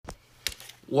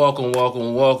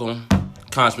Welcome.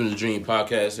 Constant the Dream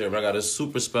podcast here. I got a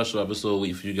super special episode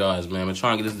week for you guys, man. I'm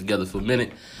trying to get this together for a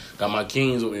minute. Got my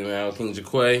kings with me, man. King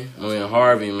Jaquay, my man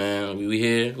Harvey, man. We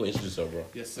here. Go introduce yourself, bro.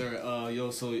 Yes, sir.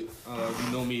 So if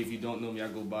you know me, if you don't know me, I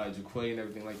go by Jaquay and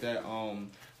everything like that. I'm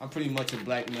pretty much a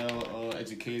black male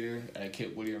educator at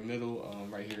Kip Whittier Middle,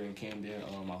 right here in Camden,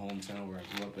 my hometown where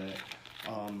I grew up at.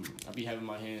 I be having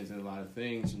my hands in a lot of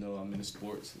things. You know, I'm into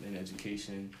sports and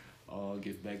education,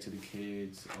 give back to the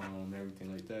kids,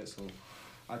 everything like that. So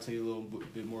I'll tell you a little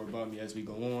bit more about me as we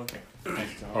go on.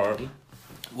 Harvey.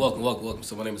 Welcome.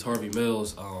 So my name is Harvey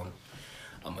Mills.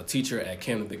 I'm a teacher at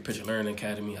Camden Big Picture Learning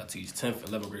Academy. I teach 10th,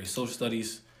 11th grade social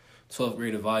studies, 12th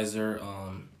grade advisor.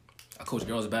 I coach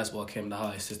girls basketball at Camden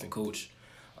High, assistant coach.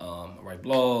 I write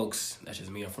blogs. That's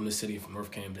just me. I'm from the city, from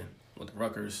North Camden, with the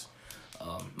Rutgers.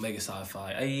 Mega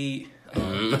Sci-Fi. Hey,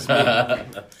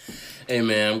 Hey,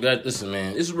 man. I'm glad. Listen,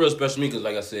 man. This is real special to me because,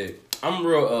 like I said, I'm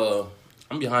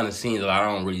behind the scenes. Like, I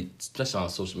don't really, especially on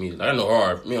social media. Like, I know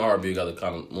Harv. Me and Harv be together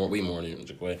kind of way more than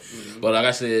Jaquay. Mm-hmm. But like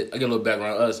I said, I get a little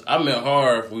background on us. I met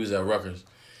Harv when we was at Rutgers,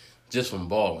 just from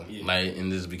balling. Yeah. Like,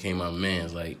 and this became my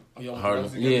man's. Like,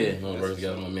 Harv. Yeah, we work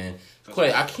together, my man.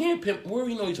 Jaquay, I can't pimp. Where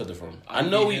we know each other from? I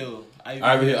know we.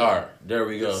 Ivy Hill. All right, there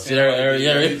we go. See there,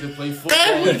 to play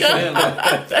football.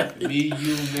 Me,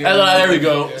 you, man. There we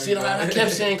go. See, I kept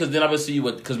saying because then I would see you.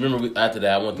 Because remember after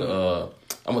that, I went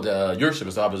to Yorkshire,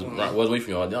 so I was waiting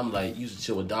for y'all. Then I'm like, you used to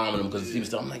chill with Dom and them because he was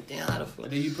still. I'm like, damn, how the fuck?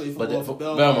 Then you play football for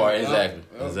Belmar.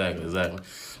 Exactly.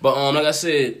 But like I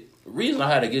said, reason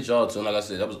I had to get y'all to, and like I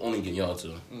said, I was only getting y'all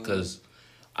to because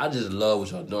I just love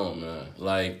what y'all doing, man.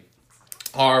 Like.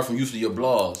 Hard from used to your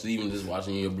blogs, even just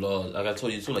watching your blogs. Like I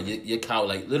told you too, like your cow,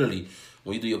 like literally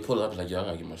when you do your pull ups, like yo, I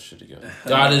gotta get my shit together.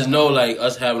 I just know like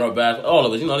us having our basketball, all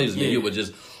of us, you know, not just me, you, but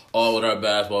just all with our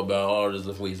basketball bag, all this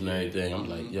lift weights and everything. I'm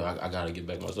like, yo, I gotta get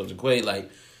back myself to Jaquay. Like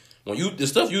when the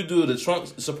stuff you do, the trunk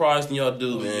surprise thing y'all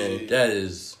do, man, that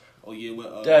is. Oh yeah,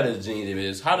 well, that is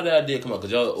genius. How did that idea come up?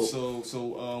 Cause y'all.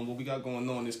 So what we got going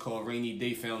on is called Rainy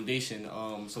Day Foundation.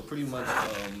 So pretty much,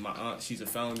 my aunt, she's a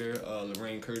founder,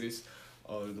 Lorraine Curtis.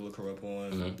 You can look her up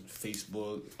on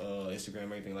Facebook, Instagram,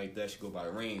 everything like that. She go by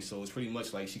Rain. So it's pretty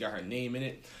much like she got her name in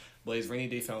it. But it's Rainy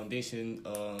Day Foundation,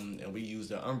 and we use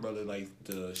the umbrella like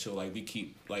to show like we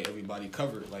keep like everybody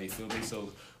covered. Like, feel me?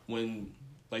 So when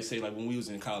when we was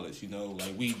in college, you know,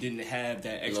 like we didn't have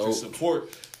that extra support.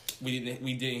 We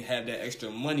didn't have that extra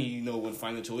money, you know, when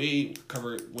financial aid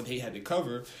covered what they had to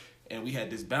cover, and we had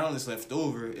this balance left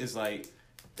over. It's like,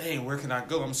 dang, where can I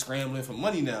go? I'm scrambling for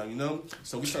money now, you know?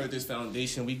 So we started this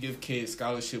foundation. We give kids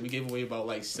scholarship. We gave away about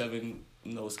like 7,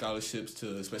 scholarships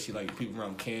to especially like people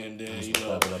around Camden, you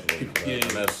know. That's big,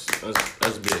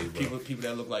 bro. People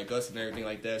that look like us and everything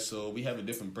like that. So we have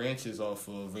different branches off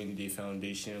of Rainy Day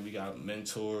Foundation. We got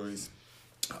mentors.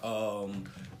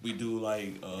 We do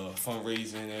like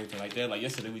fundraising and everything like that. Like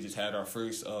yesterday, we just had our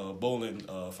first bowling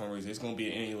fundraiser. It's gonna be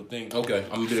an annual thing. Okay,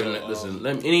 I'm gonna listen.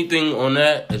 Anything on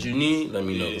that you need, let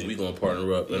me know because we gonna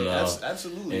partner up and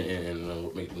absolutely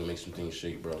and make some things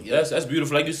shake, bro. Yeah, that's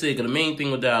beautiful. Like you said, because the main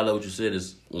thing with that, I love what you said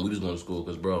is when we was going to school.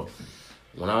 Because bro,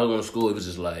 when I was going to school, it was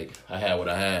just like I had what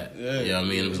I had. Yeah, you know what I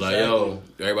mean. It was like, yo,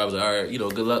 everybody was like, all right, you know,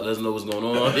 good luck. Let us know what's going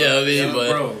on. You know what I mean? But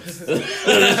bro.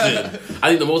 I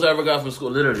think the most I ever got from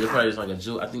school, literally, it's probably just like a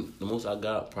joke. I think the most I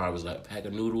got probably was like a pack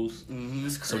of noodles,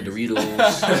 some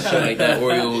Doritos, shit like that,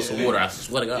 Oreos, some water. I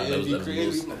swear to God, that was the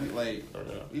most.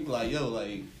 We be like, yo,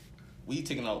 like we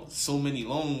taking out so many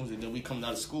loans and then we coming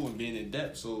out of school and being in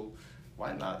debt. So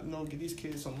why not, get these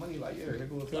kids some money? Like, here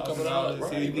go $1,000.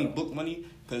 Say you need book money.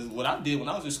 Because what I did when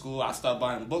I was in school, I stopped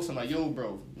buying books. I'm like, yo,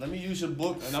 bro, let me use your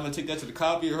book, and I'm going to take that to the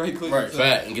copier right quick. Right, so,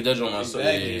 fact, and get that on my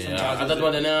exactly. Yeah. I thought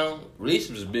about that now.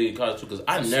 Relationships is big in college, too, because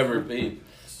I never paid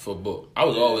for a book. I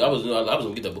was going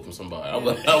to get that book from somebody. I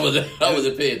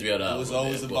wasn't paying $300. It was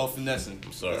always about finessing.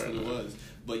 I'm sorry. That's what it was.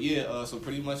 But yeah, so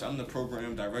pretty much I'm the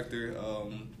program director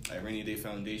at Rainy Day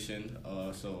Foundation.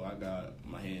 So I got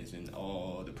my hands in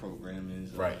all the programming.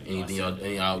 Right. You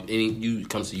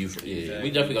come to you for exactly. We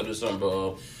definitely got to do something,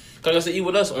 bro. Cause like I said, eat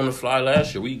with us on the fly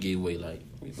last year. We gave away like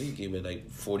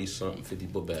 40-something, 50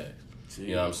 book bags. See,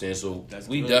 you know what I'm saying? So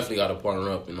we definitely got to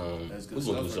partner up and we're gonna do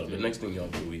something. The next thing y'all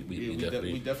do, we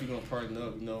definitely gonna partner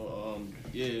up.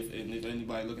 If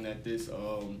anybody looking at this,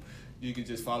 you can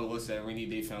just follow us at Rainy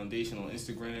Day Foundation on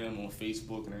Instagram, on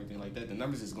Facebook, and everything like that. The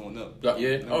numbers is going up.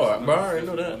 Yeah. All right, bro. I already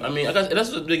know that. I mean, that's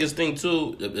the biggest thing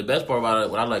too. The best part about it,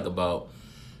 what I like about,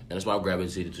 and that's why I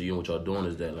gravitated to you and what y'all doing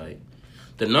is that like,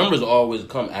 the numbers always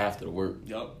come after the work.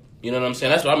 Yup. You know what I'm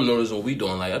saying? That's what I'm noticing what we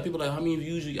doing. Like people like, how many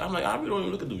views you? I'm like, I really don't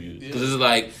even look at the views because it's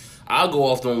like I'll go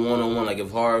off on one-on-one, like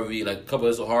if Harvey, like a couple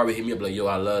of us, Harvey hit me up like, yo,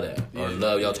 I love that. Or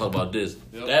love y'all talk about this.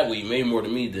 Yep. That way, way more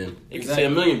than me than it can say a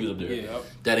million people there. Yeah. Yep.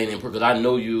 That ain't important. Because I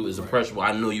know you as a principal.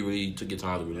 I know you really took your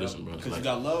time to really listen, bro. Because you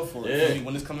got love for it. Yeah.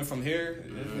 When it's coming from here,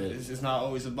 it's not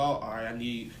always about, all right, I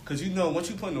need... Because you know, once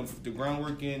you put the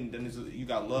groundwork in, then you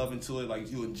got love into it.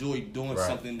 Like, you enjoy doing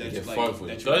something that you like. Fun for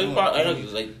that you're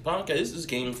doing. Like, podcast, this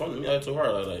game fun to me. It's so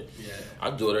hard. Like,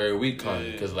 I do it every week,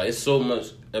 because like, it's so much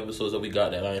episodes that we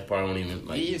got that I probably don't even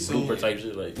like blooper type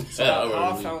shit. Like, so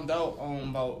I found out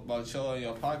about y'all and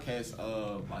your podcast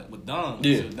like with Dom.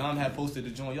 Yeah. So Dom had posted the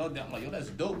joint. Y'all, I'm like, yo, that's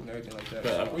dope and everything like that.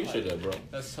 Yeah, so I appreciate that, bro.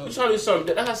 That's tough. I'm trying to do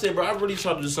something. Like I said, bro, I really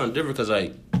try to do something different because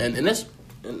like, and that's.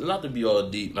 And not to be all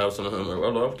deep, like I was telling him,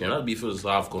 not to be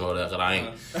philosophical and all that, because I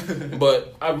ain't.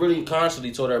 But I really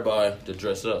constantly told everybody to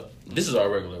dress up. This is our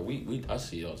regular. I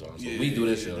see it all the time. So we do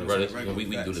this shit, right? We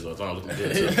do this all the time. Looking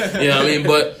good. So, you know what I mean?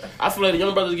 But I feel like the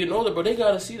young brothers getting older, bro, they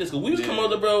gotta see this. Because we was coming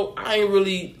older, bro, I ain't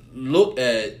really looked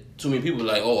at too many people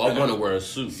like, oh, I want to wear a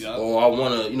suit. Yep. Or I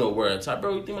want to, wear a tie.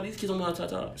 Bro, you think about these kids don't know how to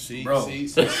tie ties? Bro,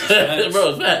 it's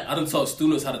fact. I done taught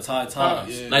students how to tie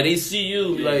ties. Yeah. Like, they see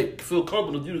you, like, feel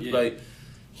comfortable. You like...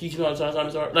 He can know how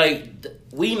to tie. Like,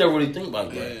 we never really think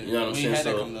about that. You know what I'm saying?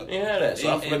 So, we ain't had that.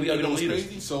 So I feel like we gotta be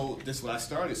crazy. So this is what I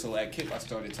started. So at KIP, I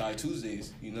started Tie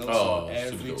Tuesdays. So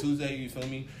every Tuesday, you feel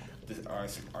me?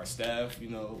 Our staff,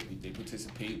 they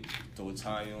participate, throw a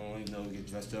tie on, get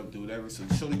dressed up, do whatever. So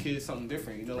show the kids something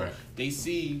different. Right. They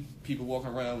see people walking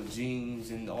around with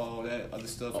jeans and all that other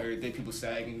stuff every day. People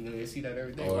sagging, they see that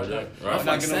every day. Right. I'm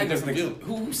not getting different view.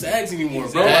 Who sags anymore,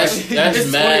 bro?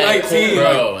 That's mad cool,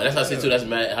 bro. That's how I say too. That's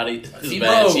mad. How they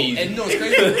mad cheesy. And it's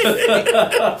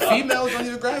crazy. Females don't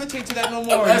even gravitate to that no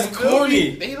more. That's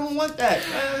corny. They don't want that,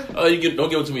 man. Oh, don't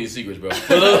give too many secrets, bro.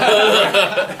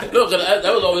 Look,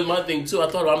 that was always my thing too.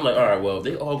 I'm like, all right, well,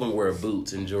 they all gonna wear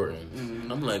boots and Jordan.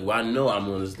 Mm-hmm. I'm like, well, I know I'm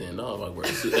gonna stand off. Like, wear a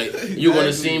suit. Like, you're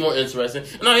gonna seem more interesting.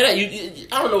 And not only that,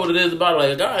 I don't know what it is about it.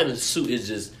 Like, a guy in a suit is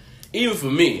just, even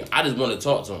for me, I just want to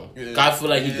talk to him. Yeah. I feel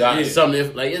like he got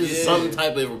something. Like, it's some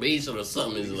type of information or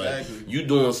something. It's like you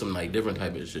doing some like different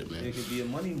type of shit, man. It could be a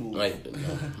money move. Like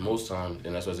most times,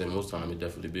 and that's what I said. Most times, it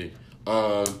definitely be.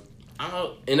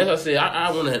 And as I said,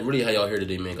 I want to really have y'all here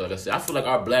today, man. Cause like I said, I feel like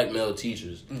our black male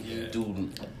teachers do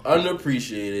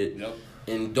underappreciated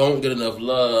and don't get enough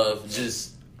love.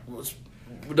 Just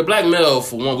the black male,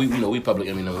 for one, we public.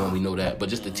 I mean, we know that, but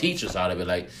just the teacher side of it,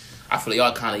 like I feel like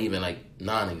y'all kind of even like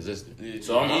non-existent. Yeah.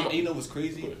 So you know what's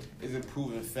crazy is a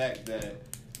proven fact that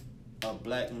a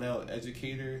black male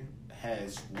educator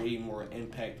has way more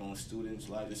impact on students'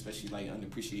 lives, especially like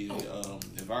underappreciated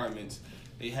environments.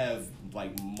 They have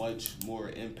like much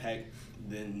more impact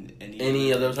than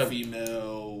any other type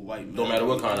female, white male. No matter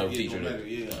what kind of teacher.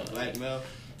 Black male.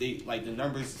 They like the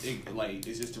numbers.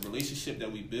 It's just the relationship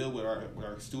that we build with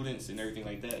our students and everything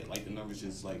like that. Like the numbers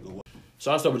just like go up.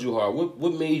 So I'll start with you, Hard.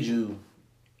 What made you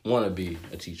want to be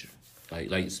a teacher? And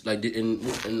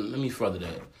let me further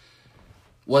that.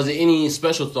 Was there any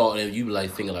special thought that you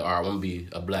like thinking like, all right, I want to be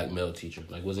a black male teacher?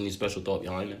 Like, was there any special thought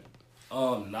behind that?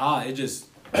 Nah, it just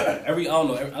I don't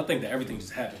know. I think that everything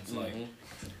just happens. Mm-hmm. Like,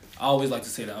 I always like to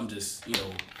say that I'm just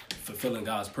fulfilling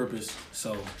God's purpose.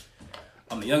 So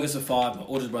I'm the youngest of 5. My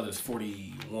oldest brother is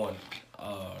 41.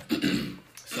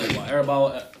 So while everybody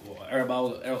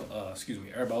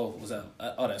was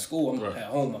at school, I'm at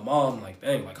home. My mom like,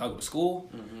 dang, like, can I go to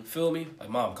school? Mm-hmm. Feel me? Like,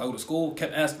 mom, can I go to school?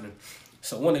 Kept asking her.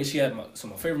 So one day she had my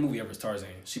favorite movie ever is Tarzan.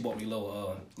 She bought me a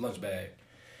little lunch bag.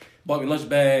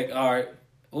 All right.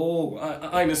 Oh,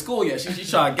 I ain't in school yet. She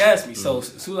tried to gas me. So as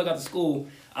soon as I got to school,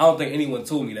 I don't think anyone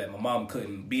told me that my mom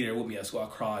couldn't be there with me at school. I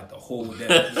cried the whole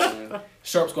day.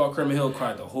 Sharp Squad, Kermit Hill,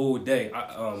 cried the whole day.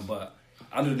 But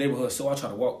I knew the neighborhood, so I tried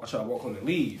to walk home and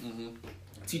leave. Mm-hmm.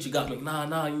 Teacher got me, nah, you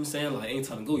know what I'm saying? Like, ain't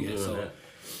time to go yet. So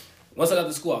once I got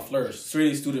to school, I flourished.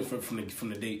 Straight A student from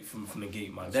the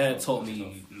gate. My dad taught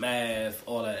me math,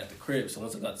 all that at the crib. So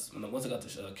once I got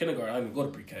to kindergarten, I didn't even go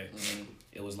to pre-K. Mm-hmm.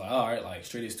 It was like, all right, like,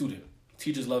 straight A student.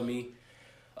 Teachers love me.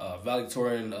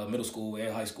 Valedictorian middle school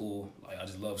and high school. Like, I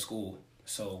just love school.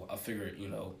 So I figured,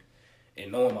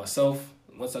 and knowing myself,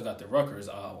 once I got to Rutgers,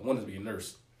 I wanted to be a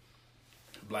nurse.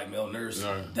 Black male nurse.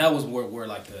 Right. That was where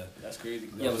like the... That's crazy.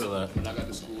 When I got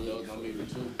to school, that was my major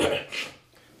too.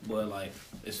 But like,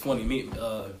 it's funny, me and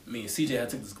CJ had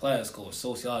took this class called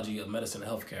Sociology of Medicine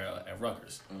and Healthcare at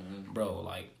Rutgers. Mm-hmm. Bro,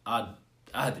 like, I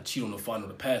had to cheat on the final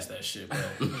to pass that shit,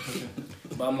 bro.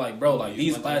 But I'm like, bro, like,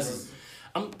 these classes...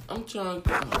 I'm trying.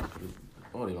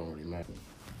 Oh, they don't really matter.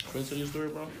 Can you tell your story,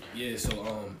 bro? Yeah,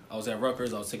 so I was at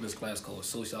Rutgers. I was taking this class called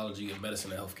Sociology of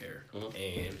Medicine and Healthcare,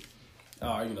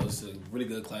 and this is a really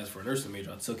good class for a nursing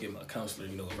major. I took it. My counselor,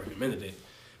 recommended it.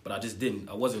 but I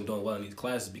wasn't doing well in these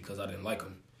classes because I didn't like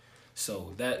them.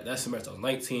 So that semester, I was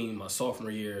 19, my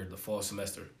sophomore year, the fall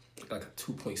semester, like a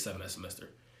 2.7 that semester.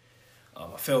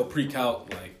 I failed pre-calc.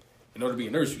 Like, in order to be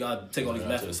a nurse, you gotta take all these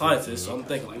math and sciences. So I'm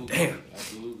thinking, like, damn.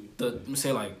 I'm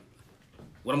saying, like,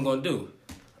 what I'm gonna do?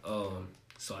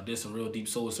 So I did some real deep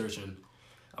soul searching.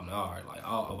 I'm like, all right, like,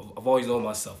 I've always known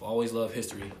myself. I always loved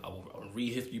history. I would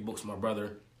read history books with my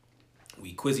brother.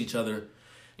 We quiz each other.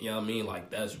 You know what I mean?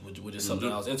 Like, that's which is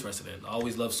something I was interested in. I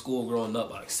always loved school growing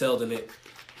up. I excelled in it.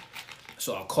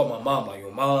 So I called my mom, like,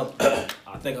 yo, Mom,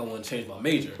 I think I want to change my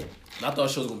major. And I thought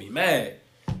she was going to be mad.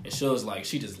 And she was like,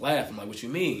 she just laughed. I'm like, what you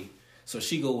mean? So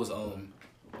she goes,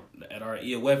 at our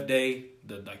EOF day,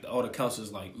 all the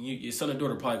counselors, like, your son and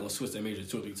daughter probably going to switch their major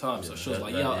 2 or 3 times. So she was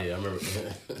like, I remember.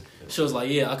 She was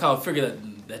like, yeah, I kind of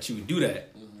figured that you would do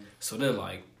that. Mm-hmm. So then,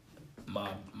 like,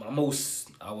 my most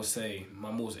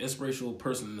inspirational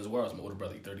person in this world is my older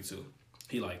brother, he's 32.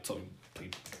 He, like, taught me to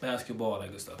play basketball, all that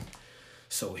good stuff.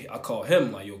 So I called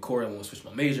him, like, yo, Corey, I want to switch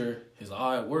my major. He's like,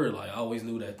 all right, word. Like, I always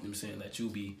knew that, you know what I'm saying, that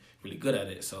you'd be really good at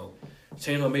it. So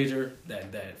changed my major.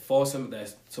 That fall, so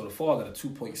the fall I got a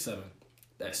 2.7.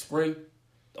 That spring,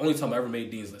 the only time I ever made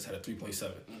Dean's List, had a 3.7.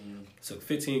 Mm-hmm. Took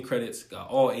 15 credits, got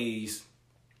all A's,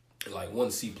 and like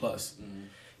 1 C+. Mm-hmm.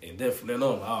 And then from then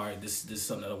on, all right, this is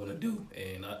something that I want to do.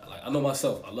 And I know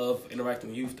myself. I love interacting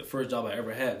with youth. The first job I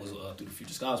ever had was through the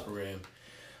Future Scholars Program,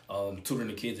 tutoring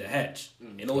the kids at Hatch.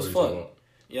 And it was fun.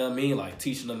 You know what I mean? Like,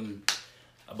 teaching them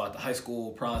about the high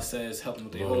school process, helping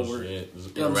with their homework. You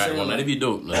know what I'm saying? That'd be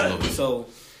dope. So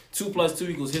 2 + 2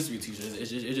 = history teacher. It's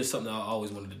just something I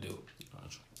always wanted to do.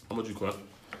 How about you, Quan?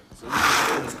 So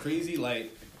it was crazy.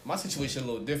 Like, my situation a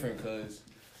little different because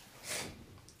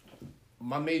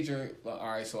my major, all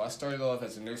right, so I started off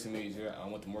as a nursing major. I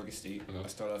went to Morgan State. Mm-hmm. I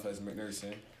started off as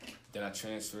nursing. Then I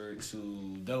transferred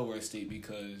to Delaware State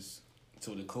because,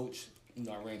 so the coach,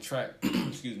 I ran track,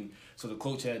 excuse me. So the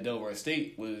coach at Delaware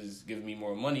State was giving me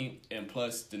more money, and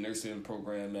plus the nursing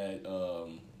program at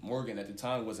Morgan at the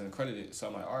time wasn't accredited. So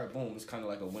I'm like, all right, boom, it's kind of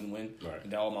like a win-win. Right.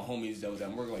 And then all my homies that was at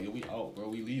Morgan, like, yo, we out, bro,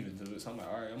 we leaving. So I'm like,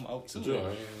 all right, I'm out too.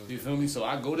 Sure. You feel me? So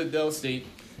I go to Del State,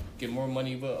 get more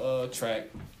money with track,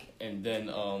 and then,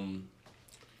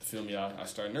 feel me, I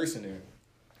start nursing there.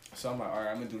 So I'm like, all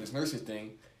right, I'm going to do this nursing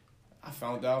thing. I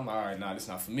found out, I'm like, all right, nah, this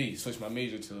not for me. Switched my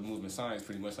major to movement science,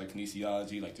 pretty much like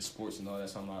kinesiology, like the sports and all that.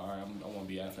 So I'm like, all right, I want to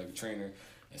be an athletic trainer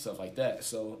and stuff like that.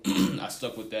 So I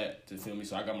stuck with that, to feel me.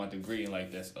 So I got my degree in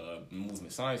like that's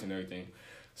movement science and everything.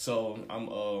 So I'm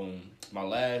my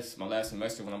last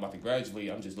semester when I'm about to graduate,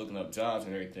 I'm just looking up jobs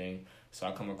and everything. So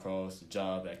I come across a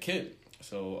job at KIP.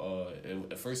 So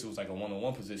at first it was like a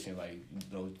one-on-one position, like, you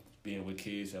know, being with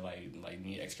kids that like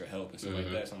need extra help and stuff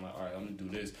like that. So I'm like, all right, I'm gonna do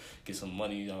this, get some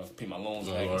money, pay my loans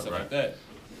back and stuff like that.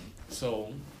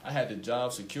 So I had the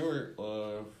job secured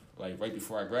like right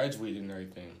before I graduated and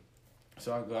everything.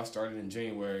 So I started in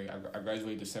January. I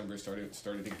graduated December, started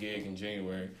the gig in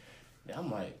January. And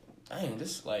I'm like, dang,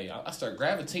 this, like, I start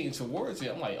gravitating towards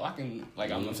it. I'm like, I'm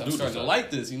starting to like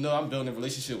this. You know, I'm building a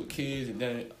relationship with kids, and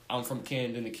then I'm from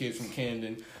Camden, the kids from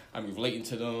Camden. I'm relating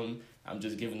to them. I'm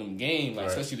just giving them game, like,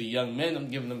 especially the young men. I'm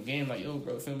giving them game, like, yo,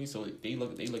 bro, feel me? So they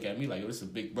look at me like, yo, this is a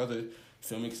big brother,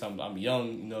 feel me? Because I'm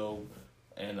young, you know,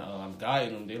 and I'm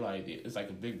guiding them. They like, it's like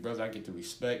a big brother I get to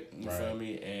respect, you feel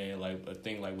me? And like a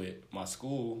thing like with my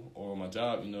school or my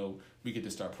job, you know, we get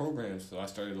to start programs. So I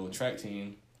started a little track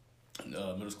team,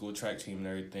 middle school track team and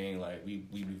everything. Like we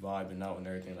be vibing out and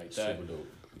everything like that. Super dope.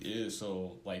 Yeah,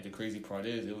 so like the crazy part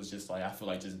is, it was just like, I feel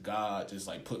like just God just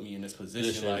like put me in this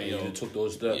position, like, yo, you took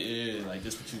those steps. Yeah, like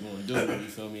this what you gonna do, you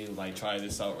feel me? Like, try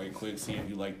this out right quick, see if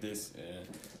you like this.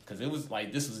 Cause it was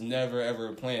like, this was never ever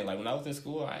a plan. Like when I was in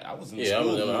school, I was in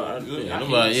school. That's why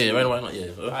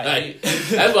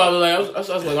I was like, I was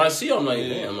like, when I see them, I'm like,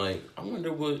 damn, like, I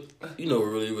wonder what, you know,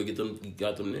 really would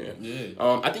got them there. Yeah.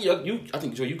 I think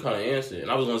Joe, you kind of answered, and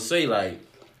I was gonna say, like,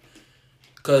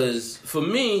 cause for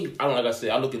me, like I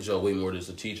said, I look at y'all way more as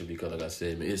a teacher, because like I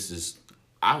said, man, it's just,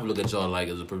 I look at y'all like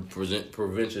as a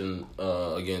prevention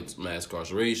against mass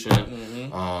incarceration,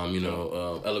 you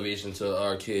know, elevation to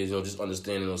our kids, you know, just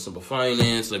understanding, you know, simple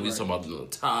finance, like we talking about, you know,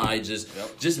 tie,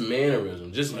 just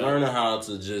mannerism, just learning how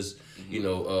to just, you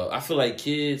know, I feel like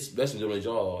kids, especially doing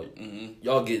y'all,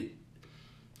 y'all get,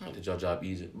 not that y'all job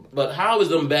easy, but how is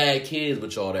them bad kids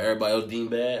with y'all that everybody else deem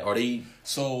bad? Are they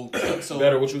so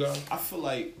better? What you got? I feel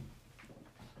like,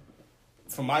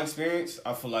 from my experience,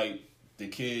 I feel like the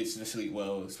kids,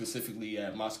 specifically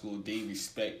at my school, they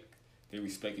respect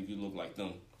if you look like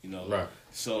them, you know. Right.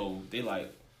 So they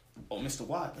like, oh, Mr.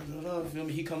 Watt, feel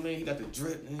me? He come in, he got the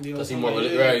drip. Because he more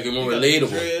relatable.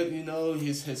 Drip, you know,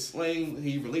 his slang,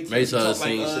 he relates to us,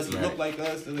 he talk like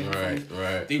us, he look like us.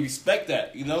 Right. They respect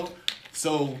that, you know?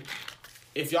 So,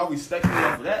 if y'all respect me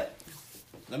off of that,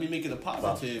 let me make it a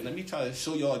positive. Let me try to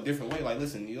show y'all a different way. Like,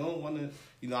 listen, you don't want to,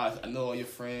 you know, I know all your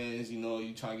friends, you know,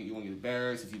 you want to get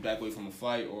embarrassed if you back away from a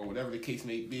fight or whatever the case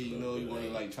may be, you know, you want to,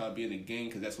 like, try to be in a gang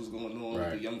because that's what's going on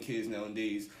with the young kids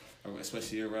nowadays,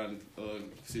 especially around the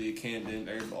city of Camden.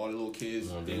 All the little kids,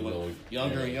 they want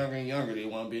younger and younger and younger. They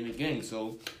want to be in a gang.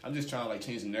 So, I'm just trying to, like,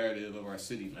 change the narrative of our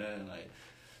city, man. Like,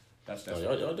 that's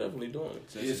y'all definitely doing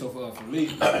it. Yeah, so for me,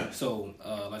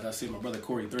 like I said, my brother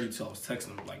Corey, 32, I was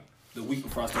texting him, like, the week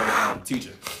before I started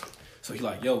teaching. So he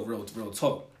like, yo, real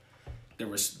talk. There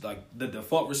was like the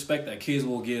default respect that kids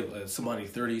will give somebody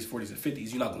 30s, 40s, and 50s.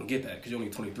 You're not gonna get that because you're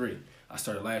only 23. I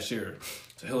started last year,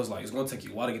 so he was like, it's gonna take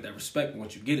you a while to get that respect. But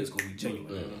once you get it, it's gonna be genuine.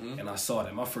 Mm-hmm. And I saw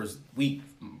that my first week,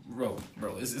 bro.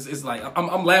 It's like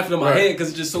I'm laughing in my head because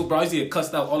it's just so. Bro, I used to get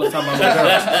cussed out all the time by my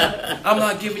girls. I'm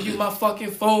not giving you my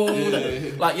fucking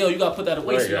phone. Like, yo, you gotta put that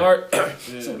away, sweetheart.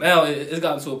 So now it's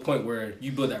gotten to a point where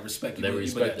you build that respect, you build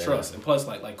that trust, and plus,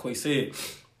 like Quay said,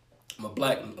 I'm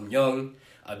black, I'm young.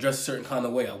 I dress a certain kind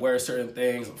of way. I wear certain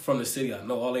things. I'm from the city. I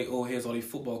know all they old heads, all these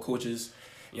football coaches.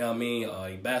 You know what I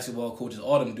mean? Basketball coaches,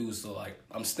 all them dudes. So like,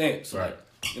 I'm stamped. So like, you know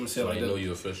what I'm saying? So like, they know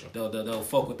you official. They'll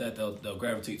fuck with that. They'll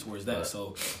gravitate towards that. Right.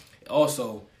 So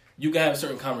also, you can have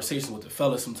certain conversations with the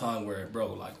fellas sometime where,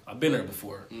 bro, like I've been there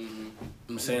before. Mm-hmm. You know what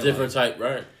I'm saying? Different type,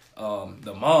 right?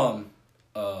 The mom,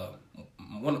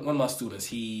 one of my students,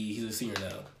 he's a senior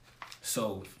now.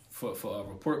 So for a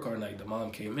report card night, the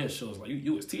mom came in. She was like,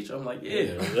 "You was teacher?" I'm like,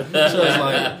 "Yeah." She was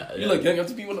like, "You look young enough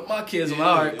to be one of my kids." I'm like,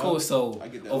 "All right, cool." So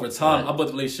over time, I built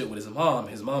a relationship with his mom.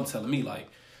 His mom telling me like,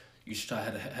 "You should try."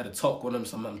 Had to talk with him.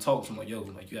 So I'm talking to him like, "Yo,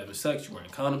 like you having sex? You wearing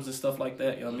condoms and stuff like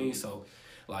that?" You know what I mean? So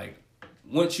like,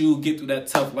 once you get through that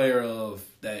tough layer of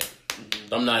that,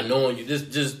 I'm not knowing you.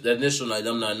 Just the initial night,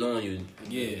 I'm not knowing you.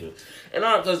 Yeah,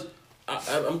 and because.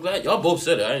 I'm glad y'all both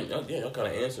said it. Y'all kind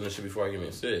of answering this shit before I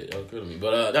even said it. Y'all killing me,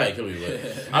 but that ain't killing me.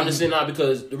 But I'm just saying that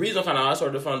because the reason I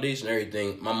started the foundation and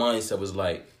everything, my mindset was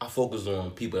like I focused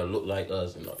on people that look like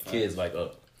us and kids like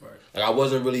us. Right. Like I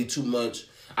wasn't really too much.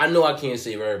 I know I can't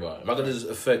save everybody. If I could just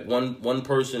affect one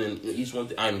person and each one,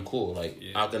 I'm cool. Like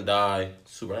I can die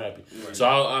super happy. Right.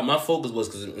 So my focus was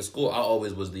because in school I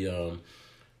always was the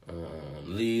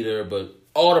leader, but.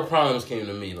 All the problems came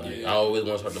to me. Like I always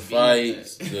want to start the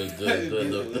fights, the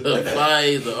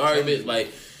fights, the arguments.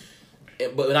 Like,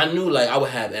 but I knew like I would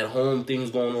have at home things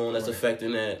going on that's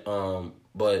affecting that.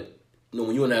 But you know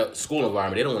when you're in that school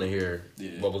environment, they don't want to hear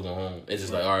what was going on. It's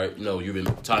just like, all right, you've been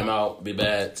timeout, be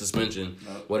bad, suspension,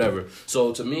 whatever.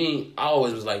 So to me, I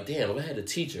always was like, damn, if I had a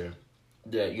teacher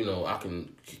that I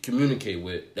can communicate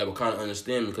with that would kind of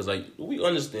understand me because like we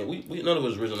understand we none of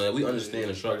us originally we understand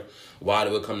the struggle why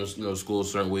they would come to school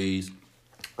certain ways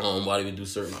why they would do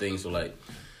certain things so like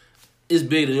it's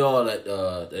big to y'all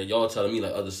that y'all telling me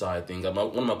like other side things one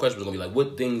of my questions was gonna be like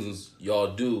what things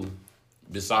y'all do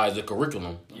besides the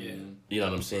curriculum you know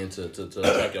what I'm saying to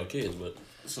attract y'all kids but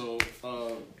so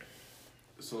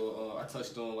I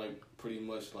touched on like pretty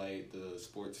much like the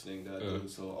sports thing that I do.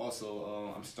 So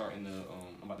also I'm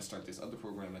about to start this other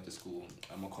program at the school.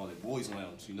 I'm gonna call it Boys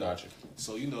Lounge. Gotcha.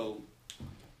 So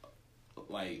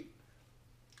like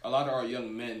a lot of our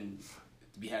young men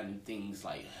be having things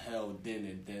like held in,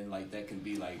 and then like that can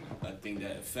be like a thing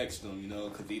that affects them,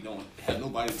 because they don't have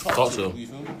nobody to talk to. You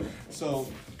feel me? So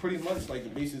pretty much like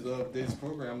the basis of this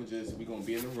program is just we gonna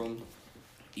be in the room.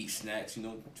 Eat snacks,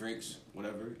 drinks,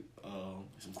 whatever,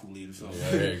 some Kool-Aid or something.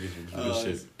 Yeah, get some good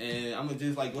shit. And I'm gonna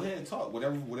just like go ahead and talk.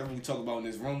 Whatever we talk about in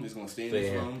this room is gonna stay in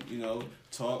this room.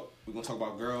 Talk. We're gonna talk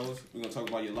about girls. We're gonna talk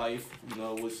about your life.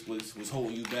 What's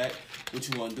holding you back. What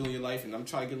you want to do in your life. And I'm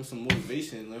trying to give them some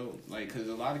motivation. Like, cause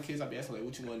a lot of kids I be asking like,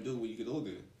 what you want to do when you get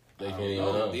older. They can't even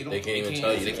know. They can't even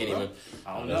tell you. They can't even.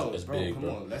 I don't know. That's bro. big, Come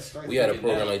bro. on, let's start. We had a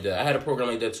program like that. I had a program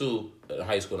like that too at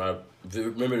high school. And I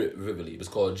remember it vividly. It was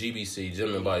called GBC,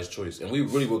 Gentleman by His Choice, and we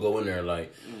really would go in there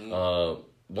like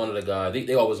one of the guys.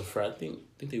 They always a frat. I think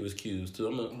they was accused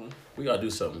too. We gotta do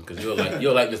something because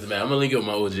you're like Mr. Mac. I'm gonna link you with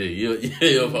my OG.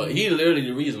 He literally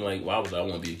the reason like why I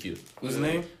want to be accused. What's his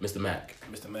name? Mr. Mac.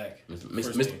 Mr. Mac.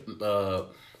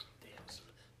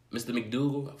 Mr.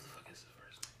 McDougal.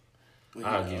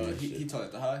 I'll give you he taught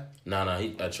at the high? Nah,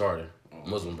 he at charter.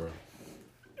 Muslim, bro.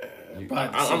 I'm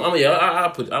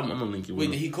gonna link you with Wait,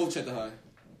 him. did he coach at the high?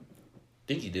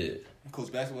 think he did.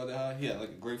 Coach basketball at the high? He had like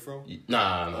a great fro?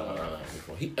 Nah.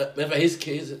 He, in fact, his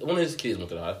kids, one of his kids went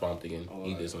to the high. That's why I'm thinking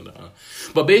he did something.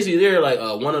 But basically, they're like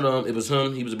one of them. It was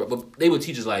him. He was, but they would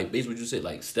teach us like basically what you said,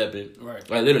 like stepping. Right.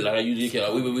 Like literally, like you did.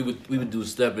 Like, we would do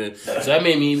stepping. So that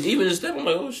made me even just stepping. I'm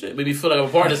like, oh shit, made me feel like I'm a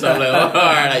part of something. Like, oh, all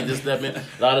right, like just stepping. A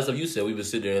lot of stuff you said. We would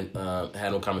sit there and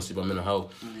had no conversation about mental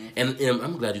health. And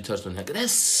I'm glad you touched on that. 'Cause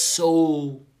that's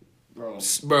so,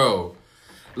 bro.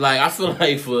 Like I feel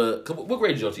like what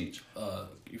grade did y'all teach?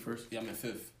 You first? Yeah, I'm in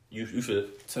 5th. You 5th?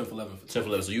 10th, 11th. 10th,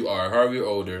 11th. So you are Harvey or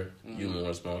older. You more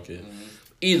a small kid.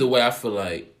 Either way, I feel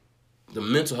like the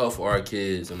mental health for our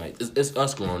kids and like it's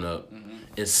us growing up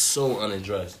is so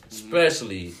unaddressed,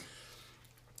 especially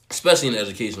in the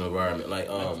educational environment. Like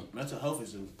mental health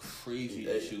is a crazy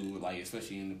issue. Like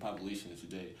especially in the population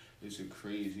today, it's a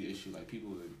crazy issue. Like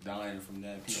people are dying from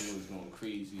that. People are going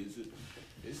crazy.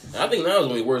 I think now it's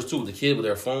gonna be worse too with the kid with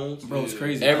their phones. Bro, it's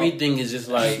crazy. Everything is just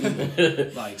like,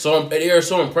 so they're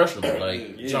so impressionable.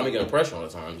 Like trying to make an impression all the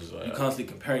time. Just like, you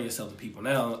constantly comparing yourself to people.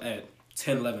 Now at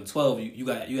 10, 11, 12, you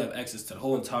have access to the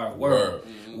whole entire world.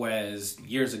 Whereas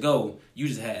years ago, you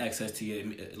just had access to your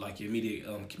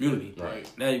immediate community. Right.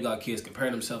 Now you got kids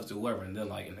comparing themselves to whoever, and then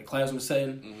like in the classroom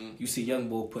setting, you see young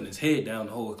boy putting his head down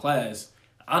the whole class.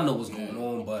 I know what's going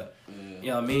on, but you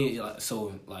know what I mean?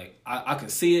 So, like, I can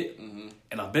see it,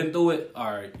 and I've been through it. All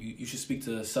right, you should speak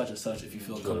to such and such if you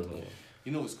feel comfortable.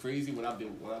 You know what's crazy? What I've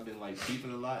been like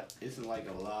peeping a lot, it's like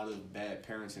a lot of bad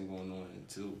parenting going on,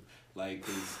 too. Like,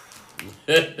 cause,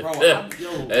 bro,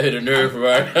 that hit a nerve from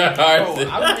our bro,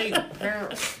 I made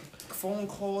parent phone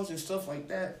calls and stuff like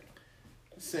that.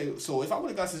 So if I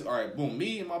would have got all right, boom,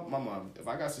 me and my mom, if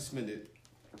I got suspended,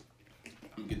 I'm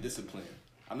gonna get disciplined.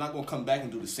 I'm not gonna come back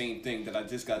and do the same thing that I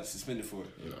just got suspended for.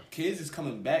 Yeah. Kids is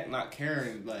coming back not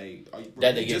caring, like,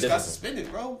 you just got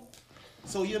suspended, bro.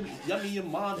 So your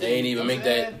mom, they ain't even make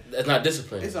that. That's not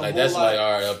discipline. It's like that's like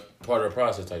a part of the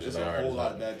process type. There's a whole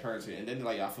lot of bad parenting, and then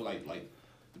like I feel like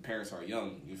the parents are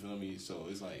young. You feel me? So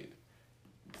it's like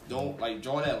don't like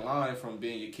draw that line from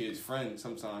being your kid's friend.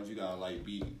 Sometimes you gotta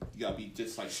be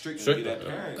just like strict and be that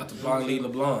parent. Got the blind leading the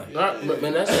blind. But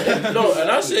man, that's no, and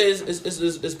I say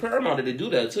it's paramount that they do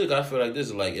that too. I feel like this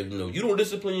is like if you don't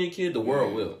discipline your kid, the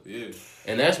world will. Yeah.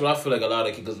 And that's what I feel like a lot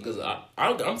of kids, because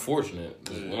I'm fortunate.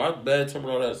 When my bad temper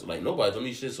and all that, like nobody told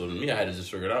me shit, so to me I had to just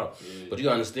figure it out. Yeah. But you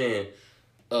gotta understand,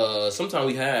 sometimes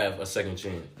we have a second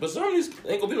chance, but some of these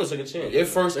ain't gonna be no second chance. Your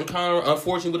first encounter,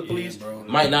 unfortunately, with the police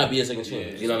might not be a second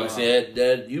chance. You know what I'm saying?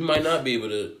 That you might not be able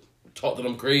to talk to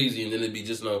them crazy, and then it'd be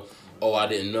just oh, I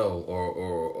didn't know,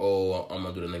 or oh, I'm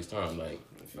gonna do it next time. Like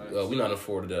we're not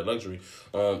afforded that luxury.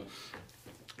 Let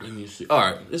me see. All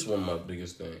right, this is one of my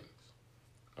biggest things.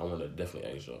 I want to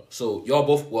definitely ask y'all. So y'all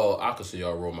both, I consider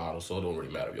y'all role models, so it don't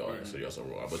really matter if y'all consider y'all some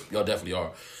role models, but y'all definitely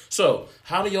are. So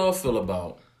how do y'all feel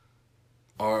about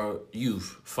our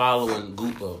youth following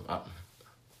Kanye,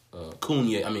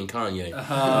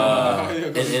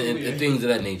 and things of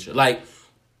that nature? Like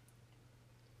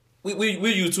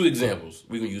we use two examples.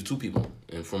 We can use two people,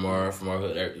 and from our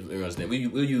hood, we understand.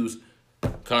 We'll use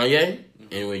Kanye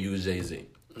and we'll use Jay-Z.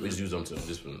 We just use them two.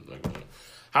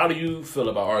 How do you feel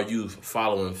about our youth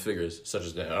following figures such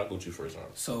as that? I'll go to you first,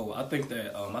 Harvey. So I think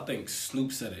that I think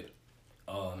Snoop said it.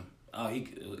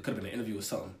 It could have been an interview or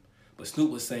something, but Snoop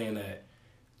was saying that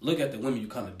look at the women you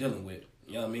kind of dealing with.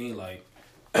 You know what I mean? Like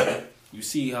you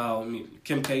see how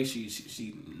Kim K.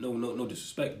 She no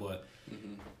disrespect, but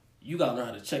you gotta learn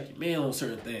how to check your man on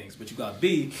certain things. But you got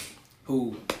B,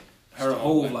 who her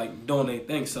whole like doing their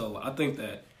thing. So I think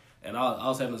that, and I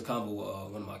was having this convo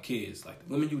with one of my kids. Like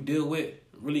the women you deal with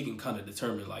really can kind of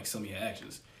determine like some of your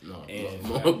actions.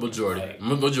 Majority of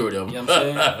them. You know what I'm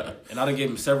saying? And I done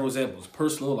gave him several examples.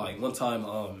 Personal, like one time,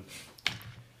 I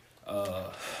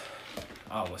don't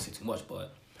want to say too much,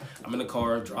 but I'm in the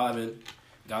car driving,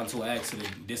 got into an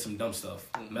accident, did some dumb stuff,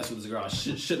 messed with this girl I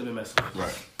shouldn't have been messing with.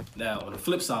 Right. Now on the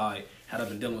flip side, had I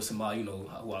been dealing with somebody who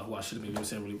I should have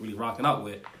been really rocking out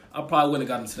with, I probably wouldn't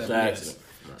have gotten into that accident.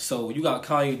 Right. So you got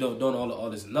Kanye doing all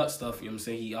this nut stuff. You know what I'm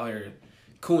saying? He out here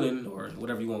cooning or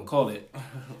whatever you want to call it.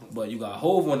 But you got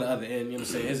Hove on the other end. You know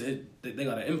what I'm saying? They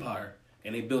got an empire.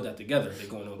 And they build that together. They're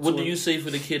going on What tour. do you say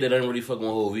for the kid that ain't really fucking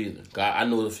with Hove either? I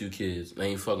know a few kids that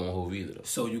ain't fucking with Hove either. Though.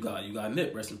 So you got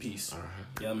Nip, rest in peace.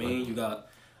 You know what I mean? You got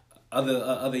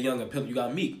other younger people. You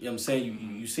got Meek. You know what I'm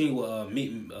saying? You seen what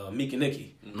Meek and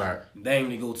Nicki. Right. They ain't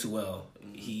really go too well.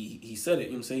 He said it. You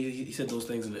know what I'm saying? He said those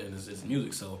things in his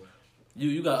music. So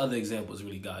you got other examples that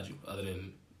really guide you other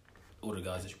than older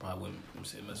guys that you probably wouldn't, you know what I'm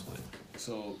saying, mess with.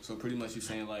 So pretty much you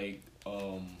saying like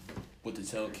what to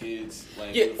tell kids?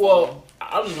 Like yeah, well,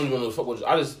 I just really want to fuck with.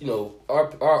 I just our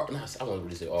I won't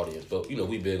really say audience, but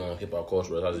we big on hip hop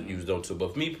culture. I just use them too.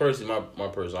 But for me personally, my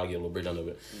person, I'll get a little breakdown of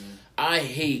it. I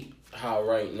hate how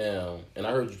right now, and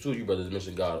I heard you too. You brothers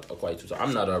mentioned God quite too. So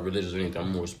I'm not religious or anything.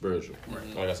 I'm more spiritual.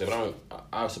 Right. Like I said, but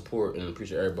I support and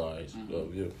appreciate everybody's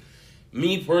view.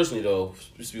 Me personally, though,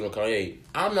 speaking on Kanye,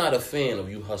 I'm not a fan of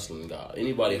you hustling God.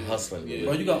 Anybody hustling God.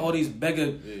 Bro, you got all these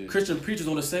beggar Christian preachers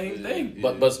on the same thing.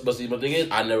 But see, the thing is,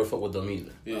 I never fuck with them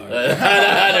either.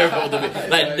 I never fuck with them either.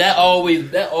 Like, that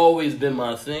always been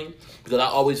my thing. Because I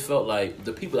always felt like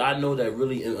the people I know that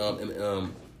really, in the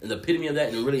epitome of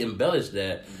that and really embellish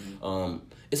that,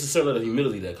 it's a certain level of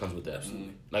humility that comes with that.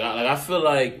 Like I feel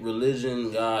like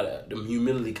religion, God, the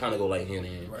humility kind of go like hand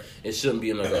in hand. Right. It shouldn't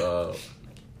be in like a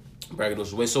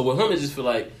braggadocious way. So with him, I just feel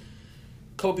like a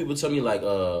couple people tell me like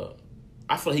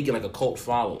I feel like he get like a cult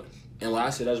following, and like I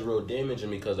said, that's real damaging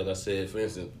because like I said, for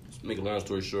instance, make a long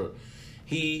story short,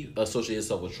 he associates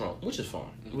himself with Trump, which is fine,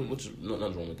 which is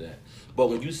nothing wrong with that. But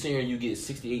when you saying you get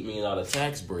 $68 million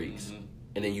tax breaks,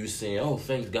 and then you saying, oh,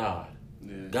 thanks God,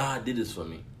 God did this for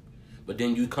me, but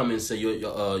then you come and say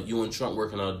you and Trump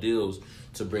working out deals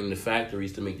to bring the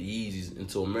factories to make the Yeezys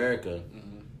into America,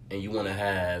 and you want to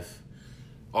have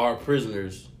our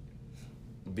prisoners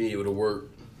be able to work.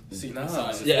 See, nah.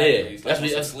 That's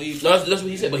what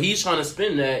he said. But he's trying to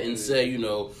spin that and say,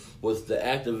 with the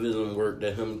activism work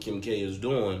that him and Kim K is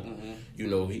doing,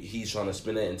 he's trying to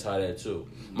spin that and tie that too.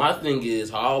 My thing is,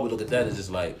 how I always look at that is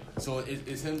just like. So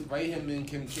is him and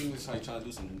Kim K was like trying to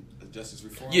do some justice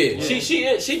reform? Yeah,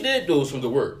 she did do some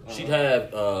good work. She'd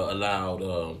have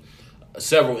allowed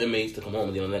several inmates to come home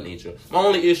and things of that nature. My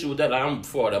only issue with that, like I'm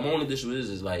for that. My only issue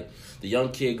is like the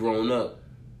young kid growing up,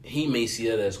 he may see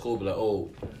that as cool, be like, oh,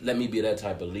 let me be that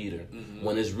type of leader.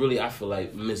 When it's really, I feel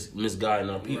like misguiding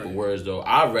our people. Right. Whereas though,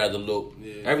 I'd rather look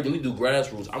everything we do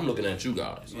grassroots. I'm looking at you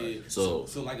guys. Yeah. So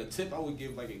like a tip I would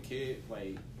give like a kid,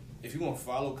 like if you want to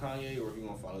follow Kanye or if you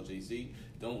want to follow Jay-Z,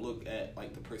 don't look at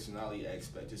like the personality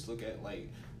aspect. Just look at like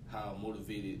how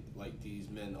motivated like these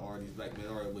black men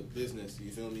are with business.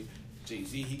 You feel me?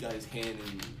 Jay-Z, he got his hand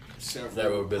in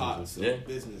several pots of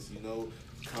business,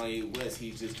 Kanye West,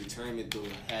 he's just determined to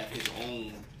have his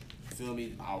own, feel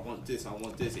me, I want this,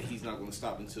 and he's not going to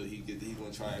stop until he's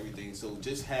going to try everything. So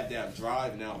just have that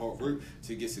drive and that hard work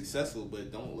to get successful,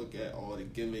 but don't look at all the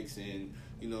gimmicks and,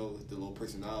 the little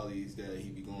personalities that he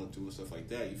be going through and stuff like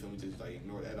that. You feel me? Just like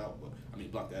ignore that out,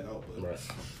 block that out. But. Right.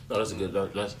 No, that's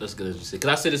good as you said.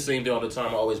 Because I say the same thing all the time.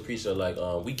 I always preach that, like,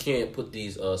 we can't put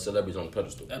these celebrities on a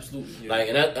pedestal. Absolutely. Yeah. Like,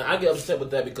 and I get upset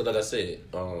with that because, like I said,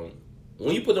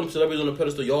 when you put them celebrities on the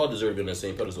pedestal, y'all deserve to be on the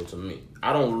same pedestal to me.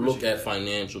 I don't look at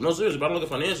financial. No, seriously, but I don't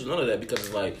look at financial, none of that, because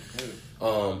it's like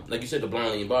you said, the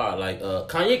blind leading by. Like,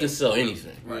 Kanye can sell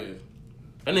anything. Right.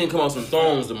 That nigga come out some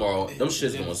thongs tomorrow. Them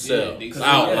shit's gonna sell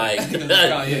out like.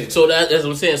 So that's what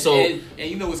I'm saying. So and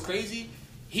you know what's crazy?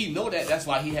 He know that. That's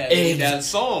why he had that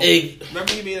song.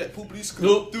 Remember he made that poopy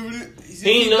scoop through it.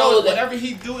 He knows that whatever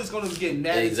he do is gonna get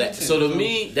mad. Exactly. So to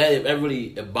me, that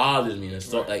it bothers me. And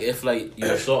stuff like if like you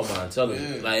assault my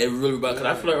intelligence, like it really because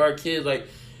I feel like our kids like.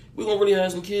 We're gonna really have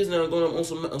some kids now going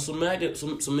on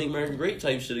some Make America Great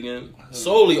type shit again,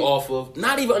 solely off of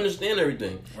not even understand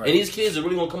everything. Right. And these kids are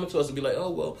really gonna come up to us and be like,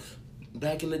 "Oh well,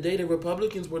 back in the day the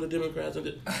Republicans were the Democrats,"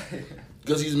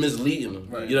 because he's misleading them.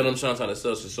 Right. You know what I'm trying to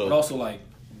tell you. So, but also like,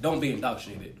 don't be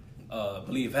indoctrinated.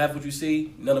 Believe half what you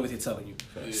see, none of what they're telling you.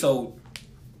 Right. So,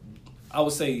 I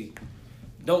would say,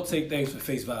 don't take things for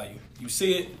face value. You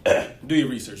see it, do your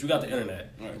research. You got the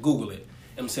internet, Google it.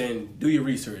 I'm saying, do your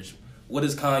research. What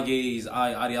is Kanye's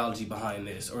ideology behind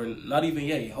this? Or not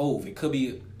even Hove. It could